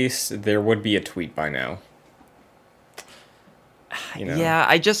the case, there would be a tweet by now. You know? Yeah,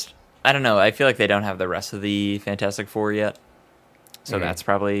 I don't know. I feel like they don't have the rest of the Fantastic Four yet, so that's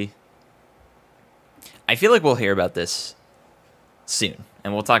probably. I feel like we'll hear about this soon,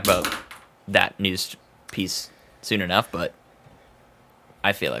 and we'll talk about that news piece soon enough. But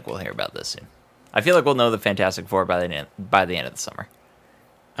I feel like we'll hear about this soon. I feel like we'll know the Fantastic Four by the end of the summer.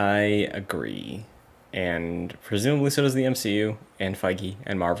 I agree. And presumably so does the MCU and Feige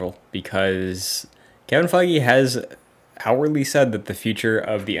and Marvel, because Kevin Feige has outwardly said that the future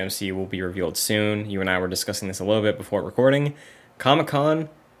of the MCU will be revealed soon. You and I were discussing this a little bit before recording. Comic-Con,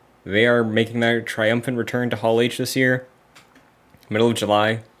 they are making their triumphant return to Hall H this year, middle of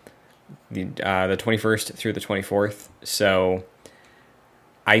July, the 21st through the 24th. So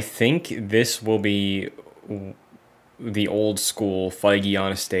I think this will be the old school Feige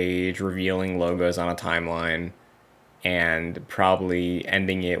on a stage, revealing logos on a timeline, and probably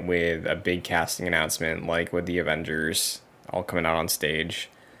ending it with a big casting announcement like with the Avengers all coming out on stage.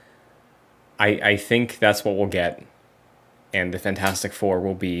 I think that's what we'll get, and the Fantastic Four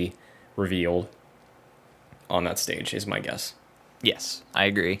will be revealed on that stage, is my guess. Yes, I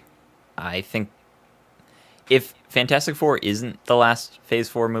agree. I think if Fantastic Four isn't the last Phase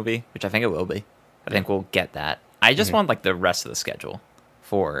 4 movie, which I think it will be, I think we'll get that. I just want like the rest of the schedule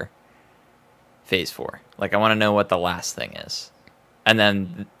for Phase 4. Like I want to know what the last thing is. And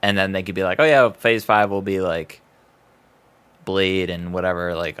then they could be like, "Oh yeah, Phase 5 will be like Blade and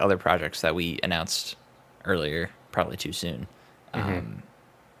whatever like other projects that we announced earlier, probably too soon."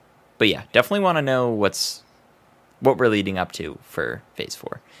 But yeah, definitely want to know what we're leading up to for Phase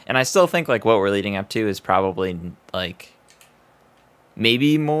 4. And I still think like what we're leading up to is probably like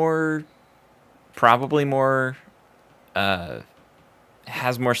maybe probably more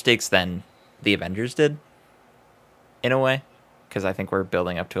has more stakes than the Avengers did in a way, because I think we're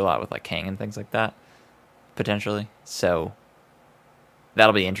building up to a lot with like Kang and things like that potentially. So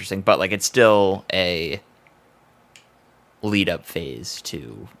that'll be interesting, but like it's still a lead up phase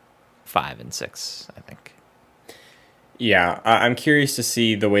to 5 and 6, I think. Yeah, I'm curious to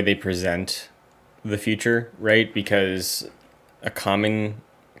see the way they present the future, right? Because a common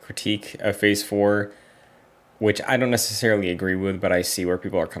critique of Phase 4, which I don't necessarily agree with, but I see where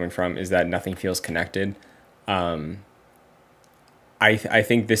people are coming from, is that nothing feels connected. I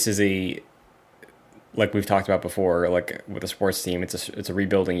think this is like we've talked about before, like with a sports team, it's a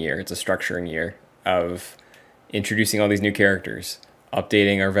rebuilding year. It's a structuring year of introducing all these new characters,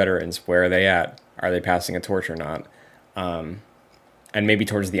 updating our veterans. Where are they at? Are they passing a torch or not? And maybe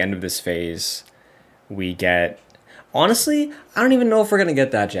towards the end of this phase, we get... Honestly, I don't even know if we're going to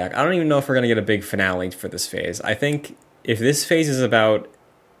get that, Jack. I don't even know if we're going to get a big finale for this phase. I think if this phase is about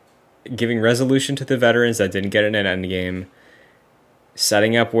giving resolution to the veterans that didn't get in an endgame,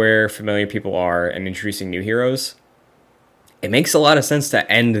 setting up where familiar people are, and introducing new heroes, it makes a lot of sense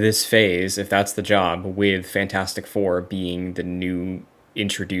to end this phase, if that's the job, with Fantastic Four being the new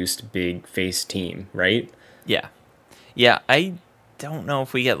introduced big face team, right? Yeah. Yeah, I don't know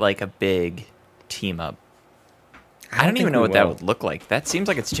if we get like a big team up. I don't even know what that would look like. That seems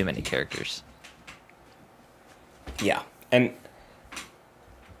like it's too many characters. Yeah. And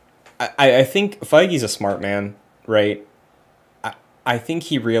I think Feige's a smart man, right? I think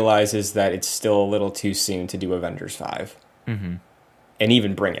he realizes that it's still a little too soon to do Avengers 5. Mm-hmm. And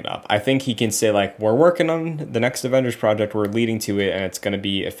even bring it up. I think he can say, like, we're working on the next Avengers project, we're leading to it, and it's going to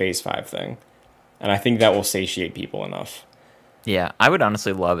be a Phase 5 thing. And I think that will satiate people enough. Yeah, I would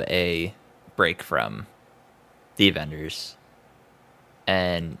honestly love a break from the Avengers.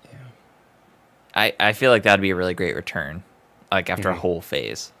 And I feel like that'd be a really great return, like after a whole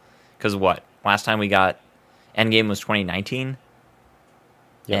phase. Because what? Last time we got Endgame was 2019.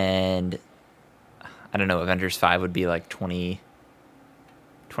 Yep. And I don't know, Avengers 5 would be like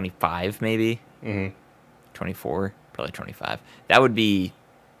 2025 maybe. 24, probably 25. That would be...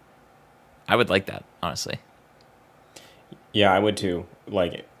 I would like that, honestly. Yeah, I would too.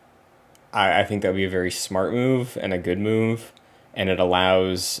 Like, I think that would be a very smart move and a good move, and it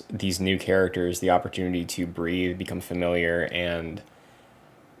allows these new characters the opportunity to breathe, become familiar, and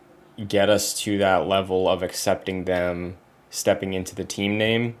get us to that level of accepting them stepping into the team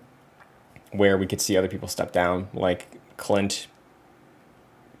name, where we could see other people step down, like Clint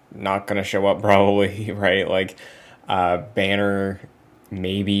not gonna show up probably, right? Like Banner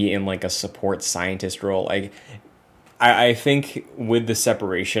maybe in like a support scientist role. Like I think with the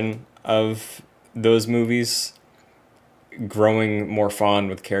separation of those movies, growing more fond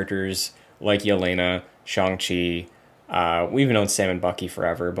with characters like Yelena, Shang-Chi, we've known Sam and Bucky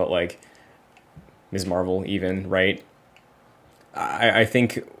forever, but like Ms. Marvel even, right? I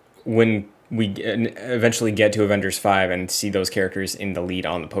think when we eventually get to Avengers 5 and see those characters in the lead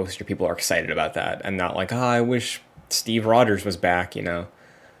on the poster, people are excited about that and not like, oh, I wish Steve Rogers was back, you know?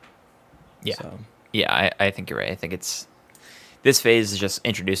 Yeah. So. Yeah, I think you're right. I think it's this phase is just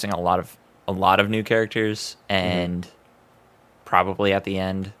introducing a lot of new characters and probably at the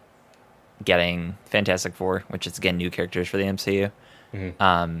end getting Fantastic Four, which is again new characters for the MCU.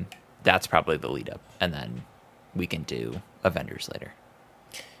 That's probably the lead up, and then we can do Avengers later.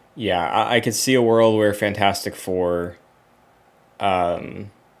 Yeah, I could see a world where Fantastic Four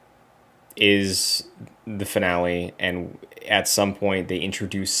is the finale, and at some point they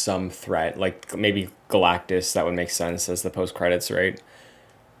introduce some threat, like maybe Galactus. That would make sense as the post credits, right?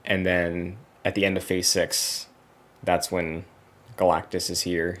 And then at the end of Phase 6, that's when Galactus is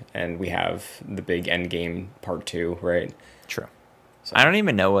here, and we have the big Endgame Part 2, right? True. So, I don't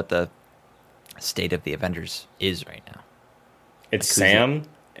even know what the state of the Avengers is right now. it's Like, Sam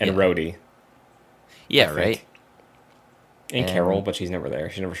and Rhodey. Yeah, I think. right? And Carol, but she's never there.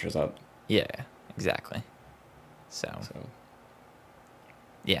 She never shows up. Yeah, exactly. So So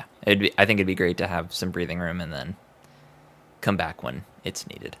yeah, I think it'd be great to have some breathing room and then come back when it's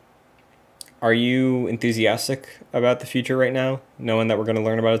needed. are you enthusiastic about the future right now, knowing that we're going to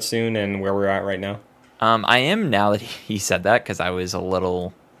learn about it soon and where we're at right now? I am now that he said that because I was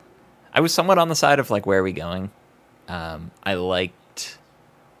somewhat on the side of like, where are we going? I liked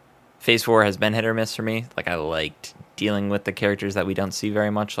Phase 4 has been hit or miss for me. Like I liked dealing with the characters that we don't see very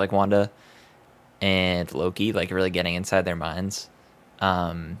much, like Wanda and Loki, like really getting inside their minds.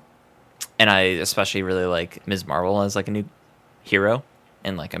 And I especially really like Ms. Marvel as like a new hero,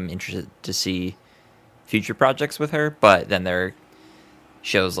 and like I'm interested to see future projects with her. But then there are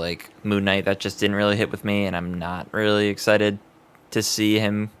shows like Moon Knight that just didn't really hit with me, and I'm not really excited to see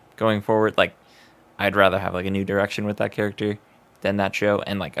him going forward. Like I'd rather have like a new direction with that character than that show.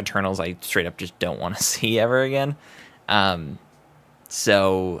 And like Eternals, I straight up just don't want to see ever again.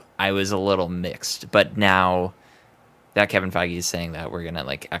 So I was a little mixed, but now that Kevin Feige is saying that we're gonna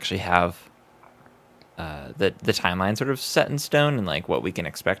like actually have the timeline sort of set in stone and like what we can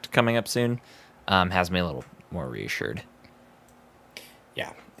expect coming up soon, has me a little more reassured.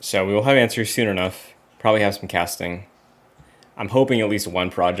 Yeah. So we will have answers soon enough. Probably have some casting. I'm hoping at least one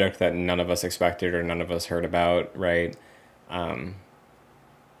project that none of us expected or none of us heard about, right?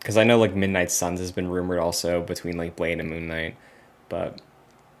 Because I know like Midnight Suns has been rumored also between like Blade and Moon Knight, but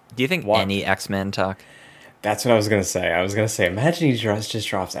Do you think any X-Men talk? that's what I was gonna say. I was gonna say, imagine he just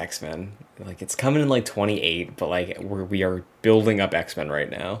drops X-Men. Like it's coming in like 28, but like we are building up X-Men right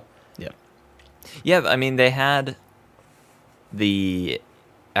now. Yeah, I mean they had the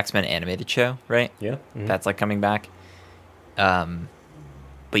X-Men animated show, right? Yeah. Mm-hmm. That's like coming back.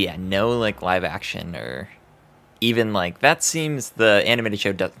 But yeah, no like live action or even like that seems the animated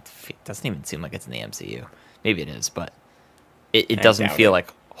show doesn't even seem like it's in the MCU. Maybe it is, but it doesn't feel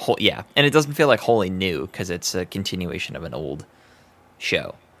like and it doesn't feel like wholly new because it's a continuation of an old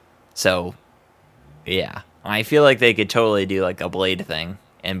show. So yeah, I feel like they could totally do like a Blade thing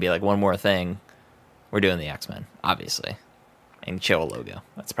and be like, one more thing, we're doing the X-Men, obviously, and show a logo.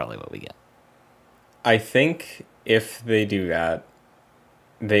 That's probably what we get. I think if they do that,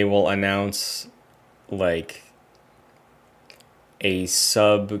 they will announce like a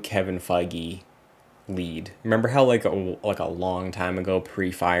sub Kevin Feige lead. Remember how like a long time ago,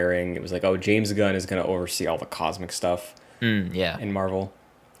 pre-firing, it was like, oh, James Gunn is going to oversee all the cosmic stuff Yeah. in Marvel.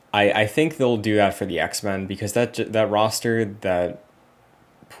 I think they'll do that for the X-Men because that roster, that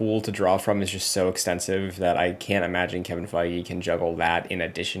pool to draw from is just so extensive that I can't imagine Kevin Feige can juggle that in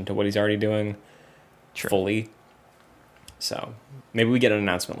addition to what he's already doing fully. So maybe we get an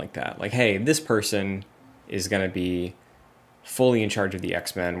announcement like that. Like, hey, this person is going to be fully in charge of the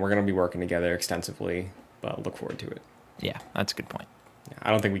X-Men. We're going to be working together extensively, but look forward to it. Yeah, that's a good point.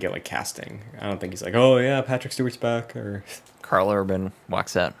 I don't think we get like casting. I don't think he's like, oh yeah, Patrick Stewart's back, or Carl Urban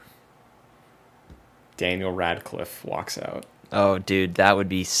walks out. Daniel Radcliffe walks out. Oh, dude, that would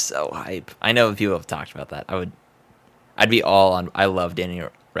be so hype. I know people have talked about that. I'd be all on. I love Daniel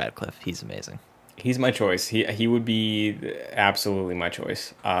Radcliffe. He's amazing. He's my choice. He would be absolutely my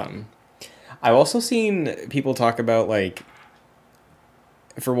choice. I've also seen people talk about like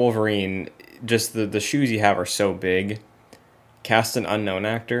for Wolverine, just the shoes you have are so big. Cast an unknown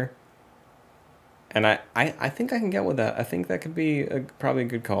actor, and I think I can get with that. I think that could be probably a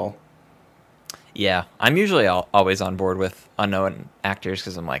good call. Yeah, I'm usually always on board with unknown actors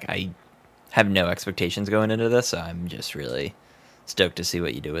because I'm like, I have no expectations going into this, so I'm just really stoked to see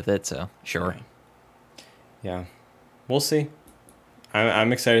what you do with it. So sure. Yeah, we'll see.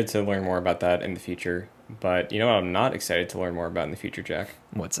 I'm excited to learn more about that in the future. But you know what I'm not excited to learn more about in the future, Jack?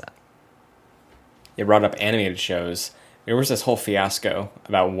 What's that? You brought up animated shows. There was this whole fiasco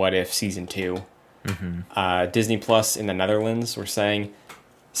about What If Season 2. Disney Plus in the Netherlands were saying,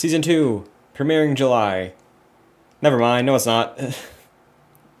 Season 2, premiering July. Never mind, no it's not.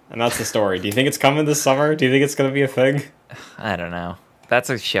 And that's the story. Do you think it's coming this summer? Do you think it's going to be a thing? I don't know. That's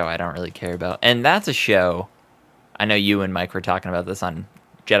a show I don't really care about. And that's a show, I know you and Mike were talking about this on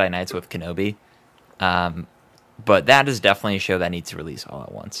Jedi Nights with Kenobi. But that is definitely a show that needs to release all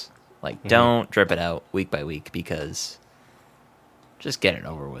at once. Like, don't drip it out week by week because just get it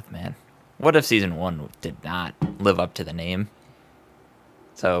over with, man. What If Season 1 did not live up to the name?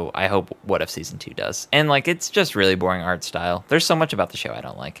 So I hope What If Season 2 does. And, like, it's just really boring art style. There's so much about the show I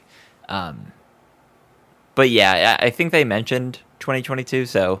don't like. But, yeah, I think they mentioned 2022,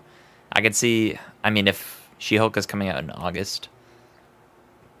 so I could see... I mean, if She-Hulk is coming out in August,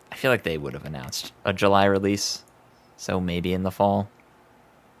 I feel like they would have announced a July release. So maybe in the fall.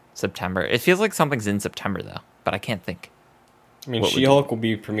 September. It feels like something's in September, though, but I can't think. I mean, She-Hulk will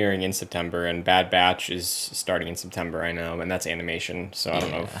be premiering in September, and Bad Batch is starting in September, I know, and that's animation, so I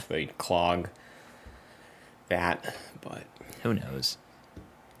don't know if they clog that, but... Who knows?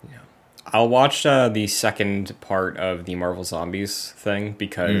 Yeah. I'll watch the second part of the Marvel Zombies thing,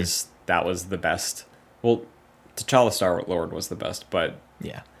 because that was the best. Well, T'Challa Star-Lord was the best, but...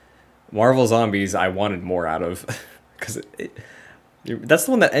 Yeah. Marvel Zombies, I wanted more out of, because that's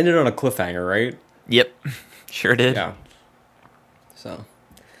the one that ended on a cliffhanger, right? Yep. Sure did. Yeah. So,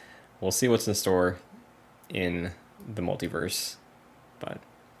 we'll see what's in store in the multiverse. But,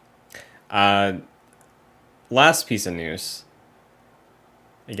 last piece of news.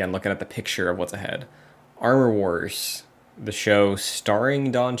 Again, looking at the picture of what's ahead. Armor Wars, the show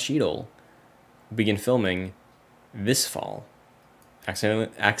starring Don Cheadle, will begin filming this fall.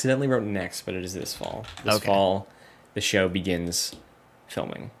 Accidentally wrote next, but it is this fall. This fall, the show begins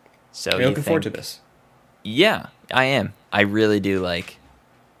filming. So I'm looking forward to this. Yeah, I am. I really do like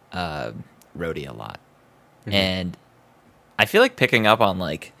Rhodey a lot. And I feel like picking up on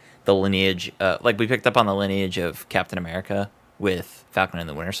like the lineage, like we picked up on the lineage of Captain America with Falcon and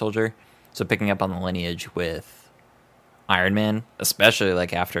the Winter Soldier. So picking up on the lineage with Iron Man, especially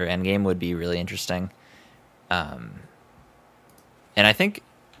like after Endgame, would be really interesting. And I think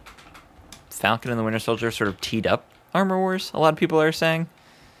Falcon and the Winter Soldier sort of teed up Armor Wars, a lot of people are saying.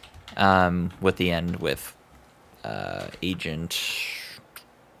 With the end with Agent...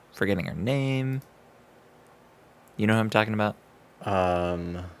 Forgetting her name. You know who I'm talking about?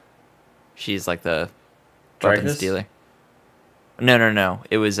 She's like the weapons dealer. No.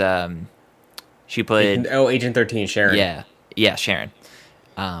 It was... she played... Agent 13, Sharon. Yeah, Sharon.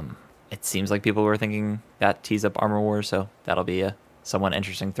 It seems like people were thinking that tees up Armor Wars, so that'll be a somewhat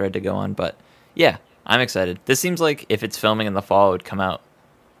interesting thread to go on. But yeah, I'm excited. This seems like if it's filming in the fall, it would come out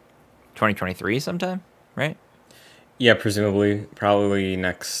 2023 sometime, right? Yeah, presumably. Probably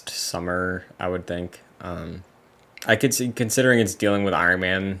next summer, I would think. I could see, considering it's dealing with Iron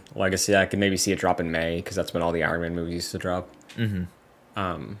Man Legacy, I could maybe see it drop in May, because that's when all the Iron Man movies used to drop.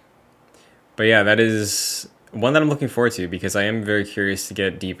 But yeah, that is one that I'm looking forward to, because I am very curious to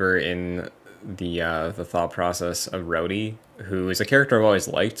get deeper in the thought process of Rhodey, who is a character I've always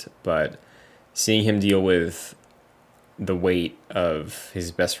liked, but seeing him deal with the weight of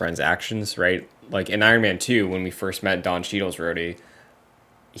his best friend's actions, right? Like in Iron Man 2, when we first met Don Cheadle's Rhodey,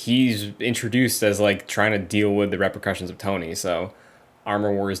 he's introduced as like trying to deal with the repercussions of Tony. So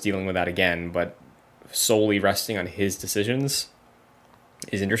Armor Wars dealing with that again, but solely resting on his decisions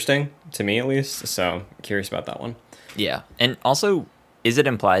is interesting to me, at least. So I'm curious about that one. Yeah. And also, is it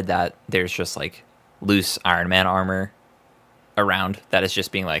implied that there's just like loose Iron Man armor around that is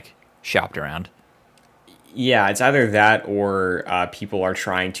just being like shopped around? Yeah, it's either that or people are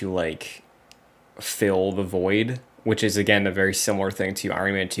trying to like fill the void, which is again a very similar thing to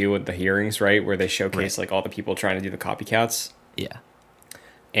Iron Man 2 with the hearings, right? Where they showcase like all the people trying to do the copycats. Yeah.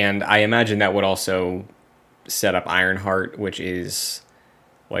 And I imagine that would also set up Ironheart, which is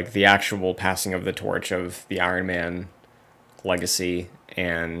like the actual passing of the torch of the Iron Man legacy,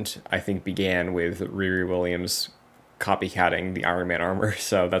 and I think began with Riri Williams copycatting the Iron Man armor.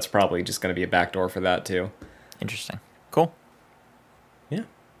 So that's probably just going to be a backdoor for that too. Interesting. Cool. Yeah.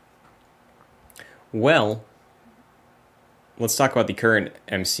 Well, let's talk about the current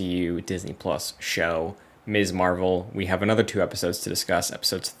MCU Disney Plus show, Ms. Marvel. We have another 2 episodes to discuss,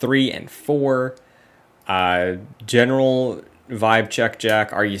 episodes 3 and 4. General vibe check,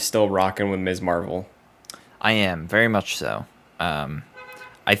 Jack. Are you still rocking with Ms. Marvel? I am, very much so.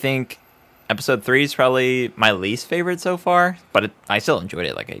 I think episode 3 is probably my least favorite so far, but I still enjoyed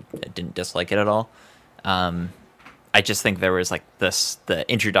it. Like, I didn't dislike it at all. I just think there was like the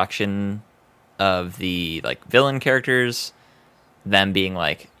introduction of the like villain characters, them being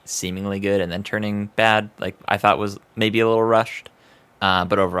like seemingly good and then turning bad, like I thought was maybe a little rushed.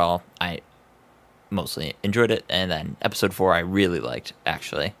 But overall, I mostly enjoyed it. And then episode 4, I really liked.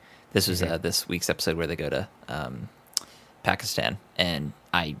 Actually, this was this week's episode where they go to Pakistan, and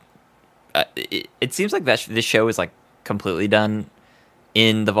it seems like this show is like completely done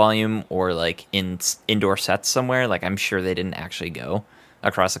in the volume or like in indoor sets somewhere. Like I'm sure they didn't actually go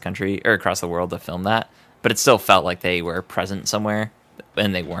across the country or across the world to film that, but it still felt like they were present somewhere,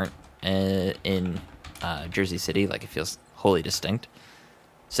 and they weren't in Jersey City. Like it feels wholly distinct.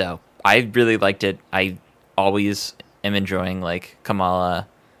 So I really liked it. I always am enjoying like Kamala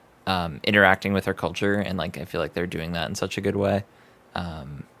interacting with her culture, and like I feel like they're doing that in such a good way.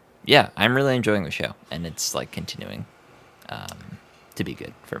 Yeah, I'm really enjoying the show, and it's like continuing to be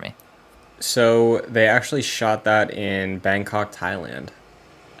good for me. So they actually shot that in Bangkok, Thailand.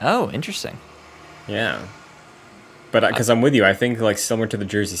 Oh, interesting. Yeah. But because I'm with you, I think like similar to the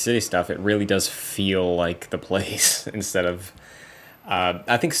Jersey City stuff, it really does feel like the place instead of.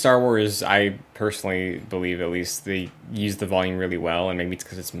 I think Star Wars, I personally believe at least they use the volume really well, and maybe it's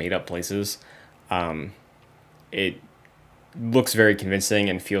because it's made up places. It looks very convincing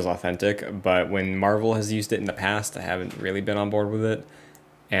and feels authentic, but when Marvel has used it in the past, I haven't really been on board with it.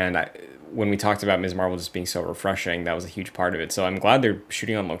 And when we talked about Ms. Marvel just being so refreshing, that was a huge part of it. So I'm glad they're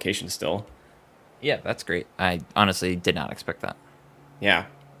shooting on location still. Yeah, that's great. I honestly did not expect that. Yeah,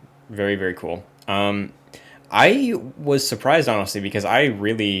 very, very cool. I was surprised, honestly, because I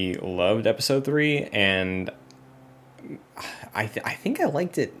really loved episode 3, and I think I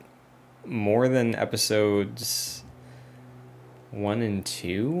liked it more than episodes 1 and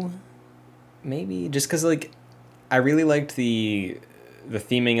 2, maybe, just because like I really liked the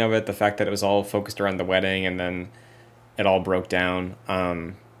theming of it, the fact that it was all focused around the wedding, and then it all broke down.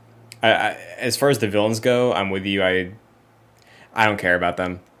 As far as the villains go, I'm with you. I don't care about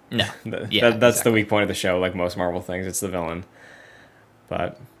them. No, That's exactly. the weak point of the show. Like most Marvel things, it's the villain.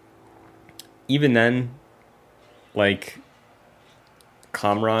 But even then, like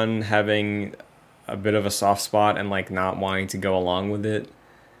Kamran having a bit of a soft spot and like not wanting to go along with it,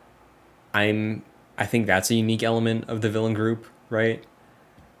 I think that's a unique element of the villain group, right?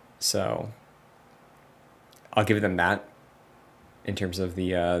 So I'll give them that in terms of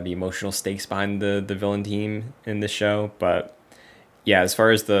the emotional stakes behind the villain team in this show. But yeah, as far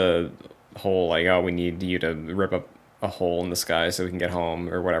as the whole like, oh, we need you to rip up a hole in the sky so we can get home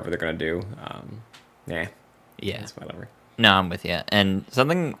or whatever they're gonna do, yeah, Yeah. it's whatever. No, I'm with you. And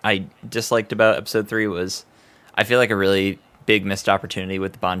something I disliked about episode 3 was I feel like a really big missed opportunity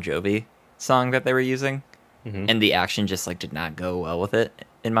with the Bon Jovi song that they were using. Mm-hmm. And the action just like did not go well with it,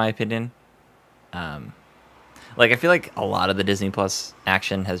 in my opinion. Like I feel like a lot of the Disney Plus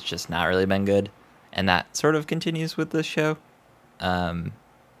action has just not really been good, and that sort of continues with this show. And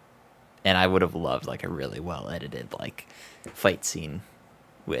I would have loved like a really well edited like fight scene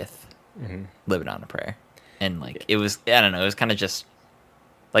with Living on a Prayer. And like it was, I don't know, it was kind of just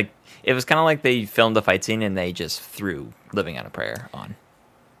like it was kind of like they filmed the fight scene and they just threw Living on a Prayer on.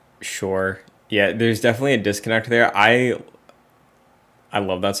 Sure. Yeah, there's definitely a disconnect there. I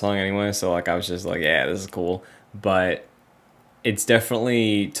love that song anyway, so like I was just like, yeah, this is cool. But it's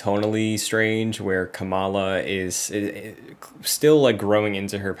definitely tonally strange where Kamala is still like growing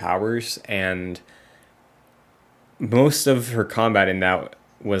into her powers, and most of her combat in that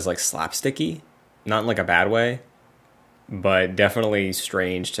was like slapsticky, not in like a bad way, but definitely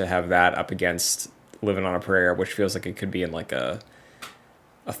strange to have that up against Living on a Prayer, which feels like it could be in like a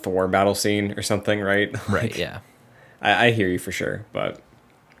Thor battle scene or something, right? Right, Like, yeah. I hear you for sure, but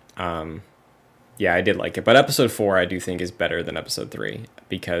yeah, I did like it. But episode 4 I do think is better than episode 3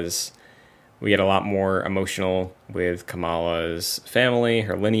 because we get a lot more emotional with Kamala's family,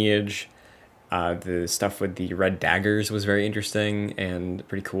 her lineage. The stuff with the red daggers was very interesting and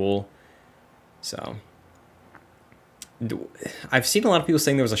pretty cool. So I've seen a lot of people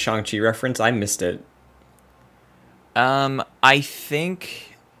saying there was a Shang-Chi reference. I missed it. I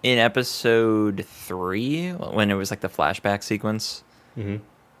think in episode 3, when it was like the flashback sequence,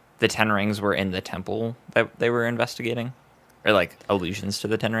 the Ten Rings were in the temple that they were investigating, or like allusions to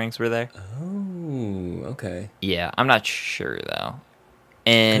the Ten Rings were there. Oh, Ooh, okay. Yeah, I'm not sure though.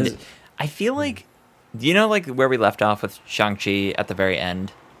 And Because I feel like, do you know like where we left off with Shang-Chi at the very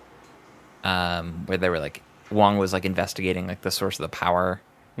end, where they were like Wong was like investigating like the source of the power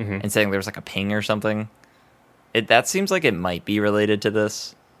and saying there was like a ping or something. That seems like it might be related to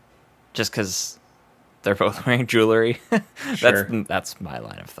this, just because they're both wearing jewelry. that's sure. that's my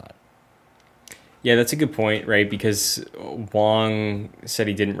line of thought. Yeah, that's a good point, right? Because Wong said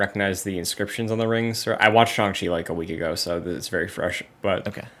he didn't recognize the inscriptions on the rings. Or I watched Shang-Chi like a week ago, so it's very fresh. But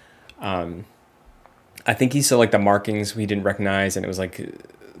Okay. I think he saw like the markings we didn't recognize, and it was like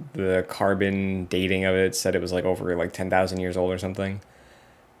the carbon dating of it said it was like over like 10,000 years old or something.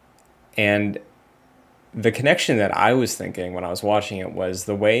 And the connection that I was thinking when I was watching it was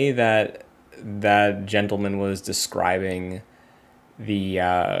the way that that gentleman was describing the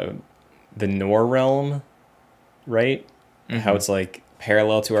uh, the Nor realm, right? How Mm-hmm. it's like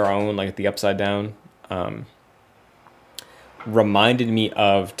parallel to our own, like the upside down. Reminded me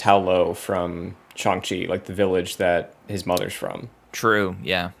of Tao Lo from Shang-Chi, like the village that his mother's from. True.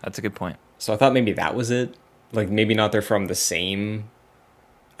 Yeah, that's a good point. So I thought maybe that was it. Like maybe not they're from the same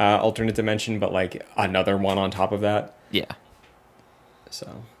alternate dimension, but like another one on top of that. Yeah.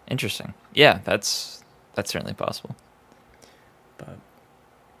 So, Interesting. Yeah, that's certainly possible. but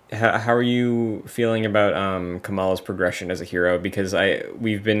how are you feeling about Kamala's progression as a hero? Because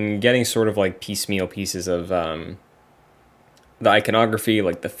we've been getting sort of like piecemeal pieces of the iconography,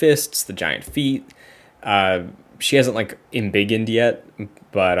 like the fists, the giant feet. Uh, she hasn't like embiggened yet,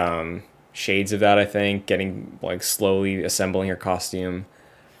 but shades of that, I think, getting like slowly assembling her costume.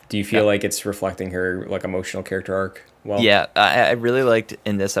 Do you feel Yep. like it's reflecting her like emotional character arc well? Yeah, I really liked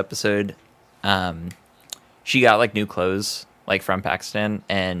in this episode. Um, she got like new clothes like from Pakistan,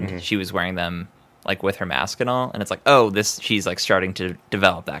 and Hmm. she was wearing them like with her mask and all. And it's like, oh, this she's like starting to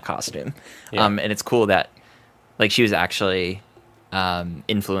develop that costume. Yeah. And it's cool that like she was actually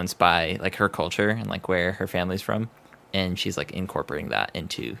influenced by like her culture and like where her family's from, and she's like incorporating that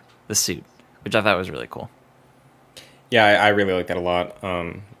into the suit, which I thought was really cool. Yeah, I really like that a lot.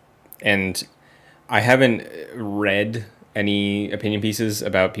 And I haven't read any opinion pieces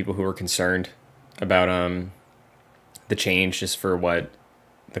about people who were concerned about the change just for what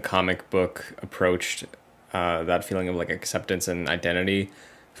the comic book approached that feeling of like acceptance and identity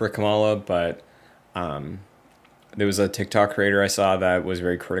for Kamala. But there was a TikTok creator I saw that was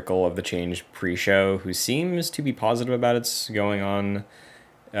very critical of the change pre-show, who seems to be positive about its going on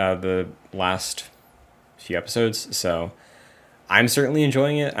the last few episodes. So I'm certainly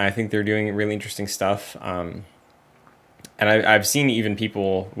enjoying it. I think they're doing really interesting stuff. And I've seen even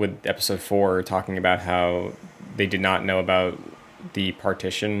people with episode 4 talking about how they did not know about the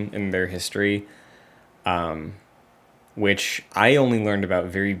partition in their history, which I only learned about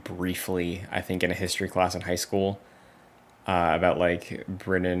very briefly, I think, in a history class in high school, about like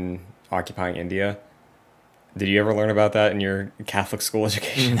Britain occupying India. Did you ever learn about that in your Catholic school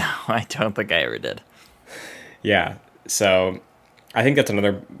education? No, I don't think I ever did. Yeah. So I think that's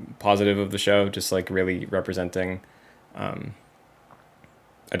another positive of the show, just like really representing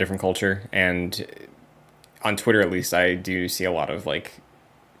a different culture. And on Twitter, at least, I do see a lot of like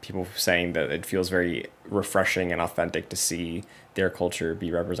people saying that it feels very refreshing and authentic to see their culture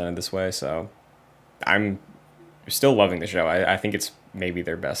be represented this way. So I'm still loving the show. I think it's maybe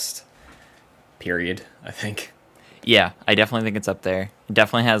their best period, I think. Yeah, I definitely think it's up there. It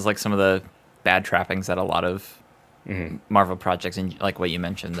definitely has like some of the bad trappings that a lot of Marvel projects and like what you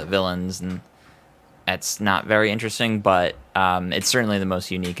mentioned, the villains, and it's not very interesting, but it's certainly the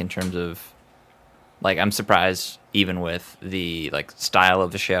most unique in terms of like I'm surprised even with the like style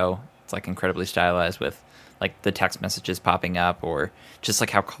of the show. It's like incredibly stylized with like the text messages popping up or just like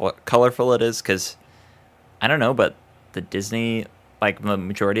how colorful it is because I don't know, but the Disney, like the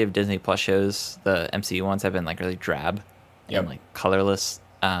majority of Disney Plus shows, the MCU ones have been like really drab and Yep. like colorless.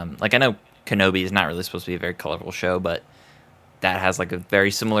 Like I know Kenobi is not really supposed to be a very colorful show, but that has like a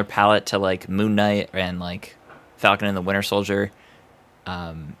very similar palette to like Moon Knight and like Falcon and the Winter Soldier.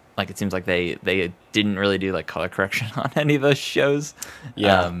 Like it seems like they didn't really do like color correction on any of those shows,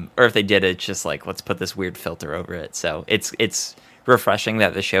 Yeah. or if they did, it's just like let's put this weird filter over it. So it's refreshing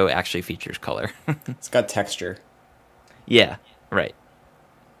that the show actually features color. It's got texture. Yeah, right.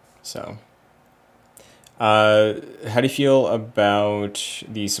 So, how do you feel about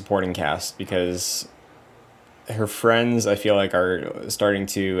the supporting cast? Because her friends, I feel like, are starting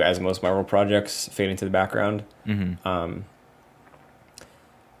to, as most Marvel projects, fade into the background.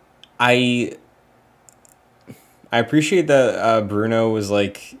 I I appreciate that Bruno was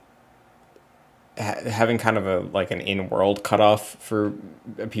like having kind of a like an in-world cutoff for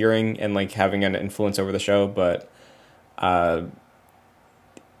appearing and like having an influence over the show, but uh,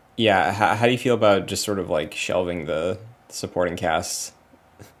 yeah, how do you feel about just sort of like shelving the supporting cast?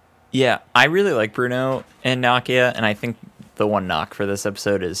 Yeah, I really like Bruno and Nakia, and I think the one knock for this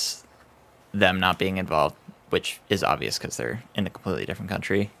episode is them not being involved, which is obvious because they're in a completely different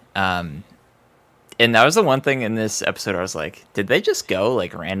country. And that was the one thing in this episode I was like, did they just go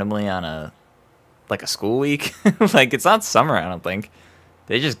like randomly on a school week? Like it's not summer, I don't think.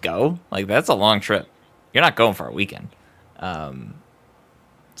 They just go? Like that's a long trip. You're not going for a weekend.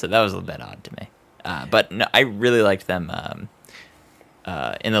 So that was a bit odd to me. But no, I really liked them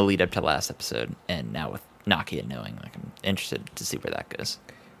in the lead up to last episode, and now with Nakia knowing, like I'm interested to see where that goes.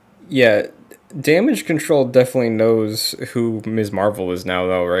 Yeah, Damage Control definitely knows who Ms. Marvel is now,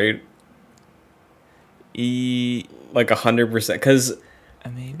 though, right? Like 100%, because I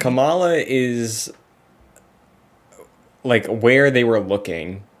mean, Kamala is like where they were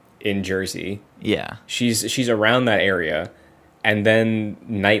looking in Jersey. yeah, She's around that area, and then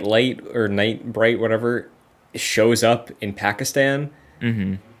Nightlight or Night Bright, whatever, shows up in Pakistan.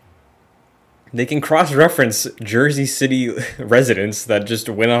 mm-hmm. They can cross-reference Jersey City residents that just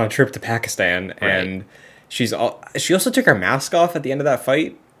went on a trip to Pakistan, and she also took her mask off at the end of that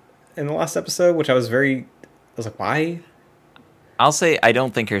fight in the last episode, which I was like, why? I'll say I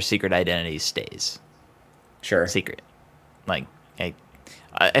don't think her secret identity stays Sure. secret. Like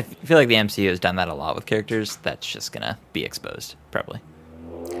I feel like the MCU has done that a lot with characters. That's just gonna be exposed, probably.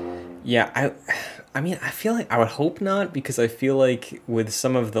 Yeah, I mean, I feel like I would hope not, because I feel like with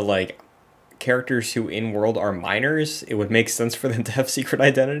some of the like characters who in world are minors, it would make sense for them to have secret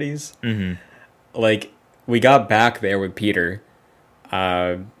identities. Mm-hmm. Like we got back there with Peter.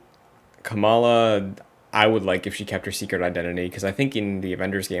 Kamala, I would like if she kept her secret identity, because I think in the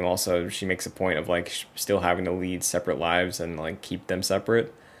Avengers game also she makes a point of like still having to lead separate lives and like keep them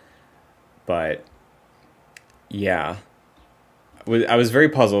separate. But yeah, I was very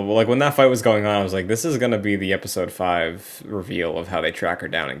puzzled. Like when that fight was going on, I was like, this is gonna be the episode 5 reveal of how they track her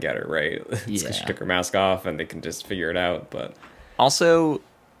down and get her, right? It's because she Yeah. took her mask off and they can just figure it out. But Also,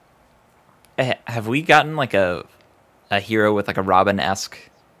 have we gotten like a hero with like a Robin-esque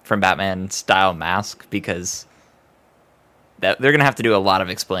from Batman style mask? Because they're gonna have to do a lot of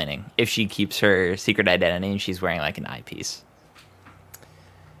explaining if she keeps her secret identity and she's wearing like an eyepiece.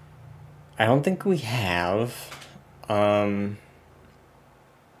 I don't think we have. Trying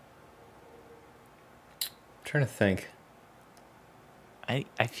to think. I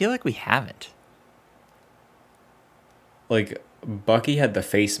feel like we haven't. Like Bucky had the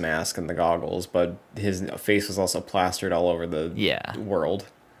face mask and the goggles, but his face was also plastered all over the Yeah. world.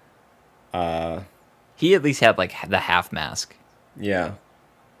 He at least had like the half mask. Yeah.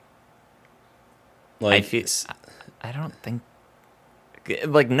 I Like feel. I don't think.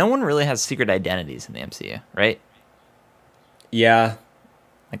 Like no one really has secret identities in the MCU, right? yeah,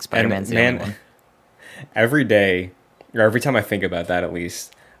 Like Spider-Man's the only one. every day or every time I think about that, at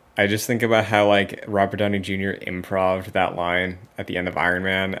least I just think about how like Robert Downey Jr. improv'd that line at the end of Iron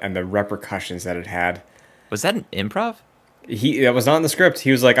Man and the repercussions that it had. Was that an improv? That was not in the script.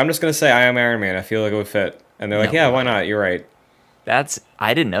 He was like, I'm just gonna say I am Iron Man. I feel like it would fit. And they're like, No yeah, way. why not? You're right.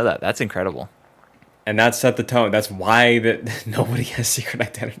 I didn't know that. That's incredible. And that set the tone. That's why that nobody has secret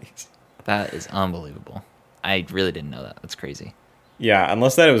identities. That is unbelievable. I really didn't know that. That's crazy. Yeah,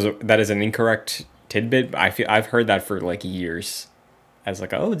 unless that is an incorrect tidbit. I've heard that for like years, as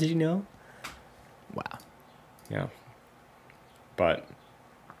like, oh, did you know? Wow. Yeah. But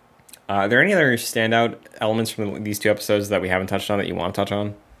are there any other standout elements from these 2 episodes that we haven't touched on that you want to touch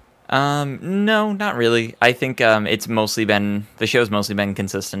on? No, not really. I think the show's mostly been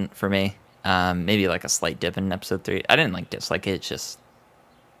consistent for me. Maybe like a slight dip in episode 3. I didn't like dislike it. It just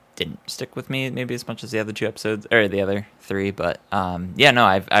didn't stick with me maybe as much as the other 2 episodes or the other 3. But yeah, no,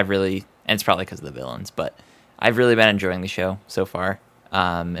 I've really, and it's probably because of the villains, but I've really been enjoying the show so far.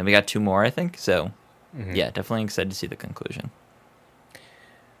 And we got 2 more, I think. So yeah, definitely excited to see the conclusion.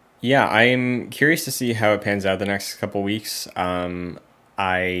 Yeah, I'm curious to see how it pans out the next couple weeks.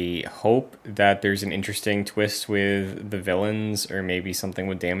 I hope that there's an interesting twist with the villains, or maybe something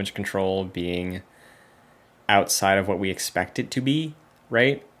with damage control being outside of what we expect it to be,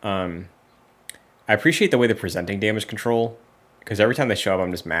 right? I appreciate the way they're presenting damage control, because every time they show up,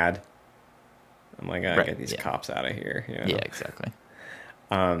 I'm just mad. I'm like, Right, get these yeah. cops out of here. You know? Yeah, exactly.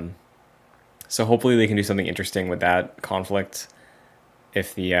 So hopefully they can do something interesting with that conflict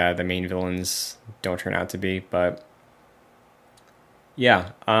if the main villains don't turn out to be. But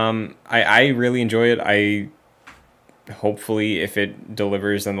yeah, I really enjoy it. I hopefully, if it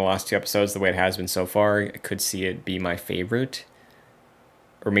delivers in the last 2 episodes the way it has been so far, I could see it be my favorite,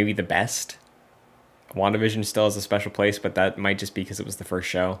 or maybe the best. WandaVision still has a special place, but that might just be because it was the first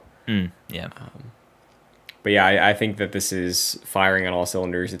show. Yeah. But yeah, I think that this is firing on all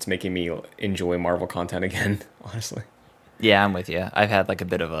cylinders. It's making me enjoy Marvel content again, honestly. Yeah, I'm with you. I've had like a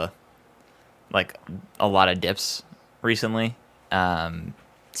bit of a lot of dips recently.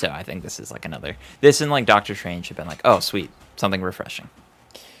 So I think this is like this and like Doctor Strange have been like, oh, sweet, something refreshing.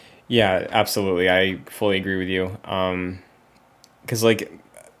 Yeah, absolutely. I fully agree with you. Because like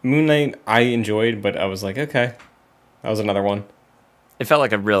Moon Knight, I enjoyed, but I was like, okay, that was another one. It felt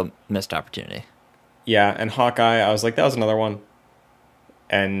like a real missed opportunity. Yeah, and Hawkeye, I was like, that was another one.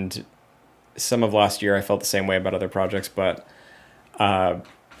 And some of last year, I felt the same way about other projects, but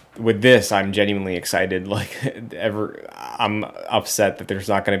with this, I'm genuinely excited. Like, I'm upset that there's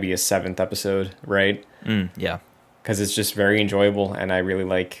not going to be a 7th episode, right? Yeah. Because it's just very enjoyable, and I really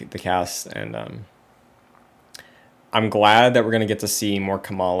like the cast, and I'm glad that we're going to get to see more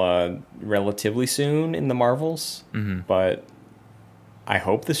Kamala relatively soon in the Marvels, but I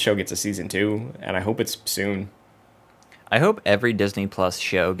hope this show gets a season 2, and I hope it's soon. I hope every Disney Plus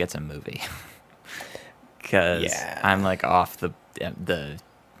show gets a movie. Because I'm like off the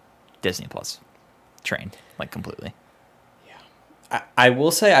Disney Plus train, like completely. Yeah. I will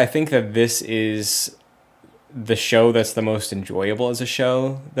say, I think that this is the show that's the most enjoyable as a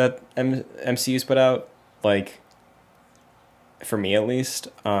show that MCU's put out. Like, for me at least.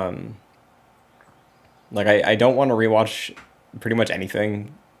 Like, I don't want to rewatch pretty much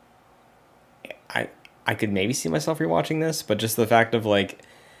anything. I could maybe see myself rewatching this, but just the fact of like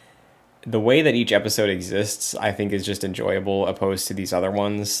the way that each episode exists, I think is just enjoyable, opposed to these other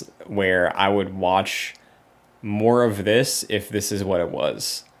ones where I would watch more of this if this is what it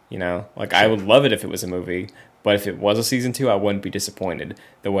was. You know, like I would love it if it was a movie, but if it was a season 2, I wouldn't be disappointed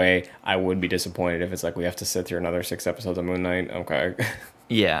the way I would be disappointed if it's like we have to sit through another 6 episodes of Moon Knight. Okay.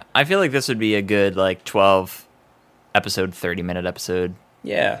 Yeah, I feel like this would be a good like 12 episode, 30-minute episode.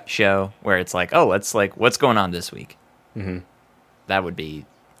 Yeah. Show where it's like, oh, let's like, what's going on this week? That would be,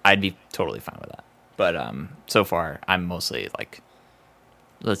 I'd be totally fine with that. But so far, I'm mostly like,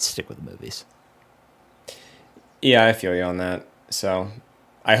 let's stick with the movies. Yeah, I feel you on that. So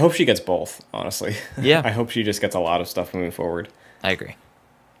I hope she gets both, honestly. Yeah. I hope she just gets a lot of stuff moving forward. I agree.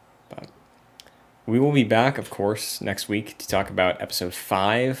 But we will be back, of course, next week to talk about episode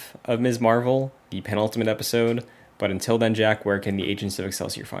 5 of Ms. Marvel, the penultimate episode. But until then, Jack, where can the Agents of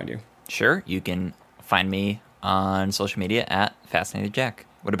Excelsior find you? Sure, you can find me on social media at Fascinated Jack.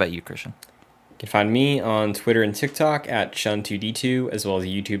 What about you, Christian? You can find me on Twitter and TikTok at Shun2D2, as well as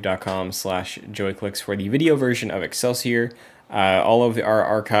youtube.com/joyclicks for the video version of Excelsior. All of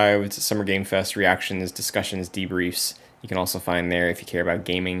our archived Summer Game Fest reactions, discussions, debriefs, you can also find there if you care about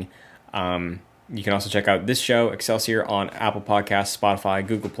gaming. You can also check out this show, Excelsior, on Apple Podcasts, Spotify,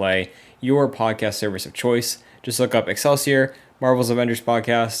 Google Play, your podcast service of choice. Just look up Excelsior, Marvel's Avengers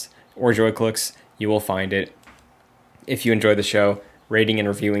Podcast, or JoyClicks. You will find it. If you enjoy the show, rating and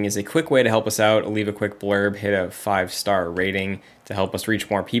reviewing is a quick way to help us out. Leave a quick blurb, hit a 5-star rating to help us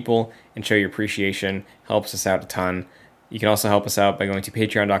reach more people and show your appreciation. Helps us out a ton. You can also help us out by going to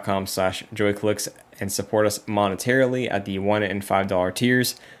patreon.com/joyclicks and support us monetarily at the $1 and $5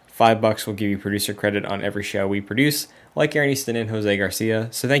 tiers. $5 will give you producer credit on every show we produce, like Aaron Easton and Jose Garcia.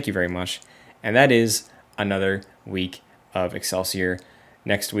 So thank you very much. And that is another week of Excelsior.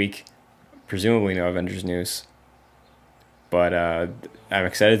 Next week, presumably no Avengers news. But I'm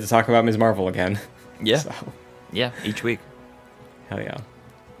excited to talk about Ms. Marvel again. Yeah. So, yeah, each week. hell yeah.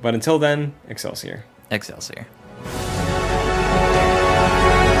 But until then, Excelsior. Excelsior.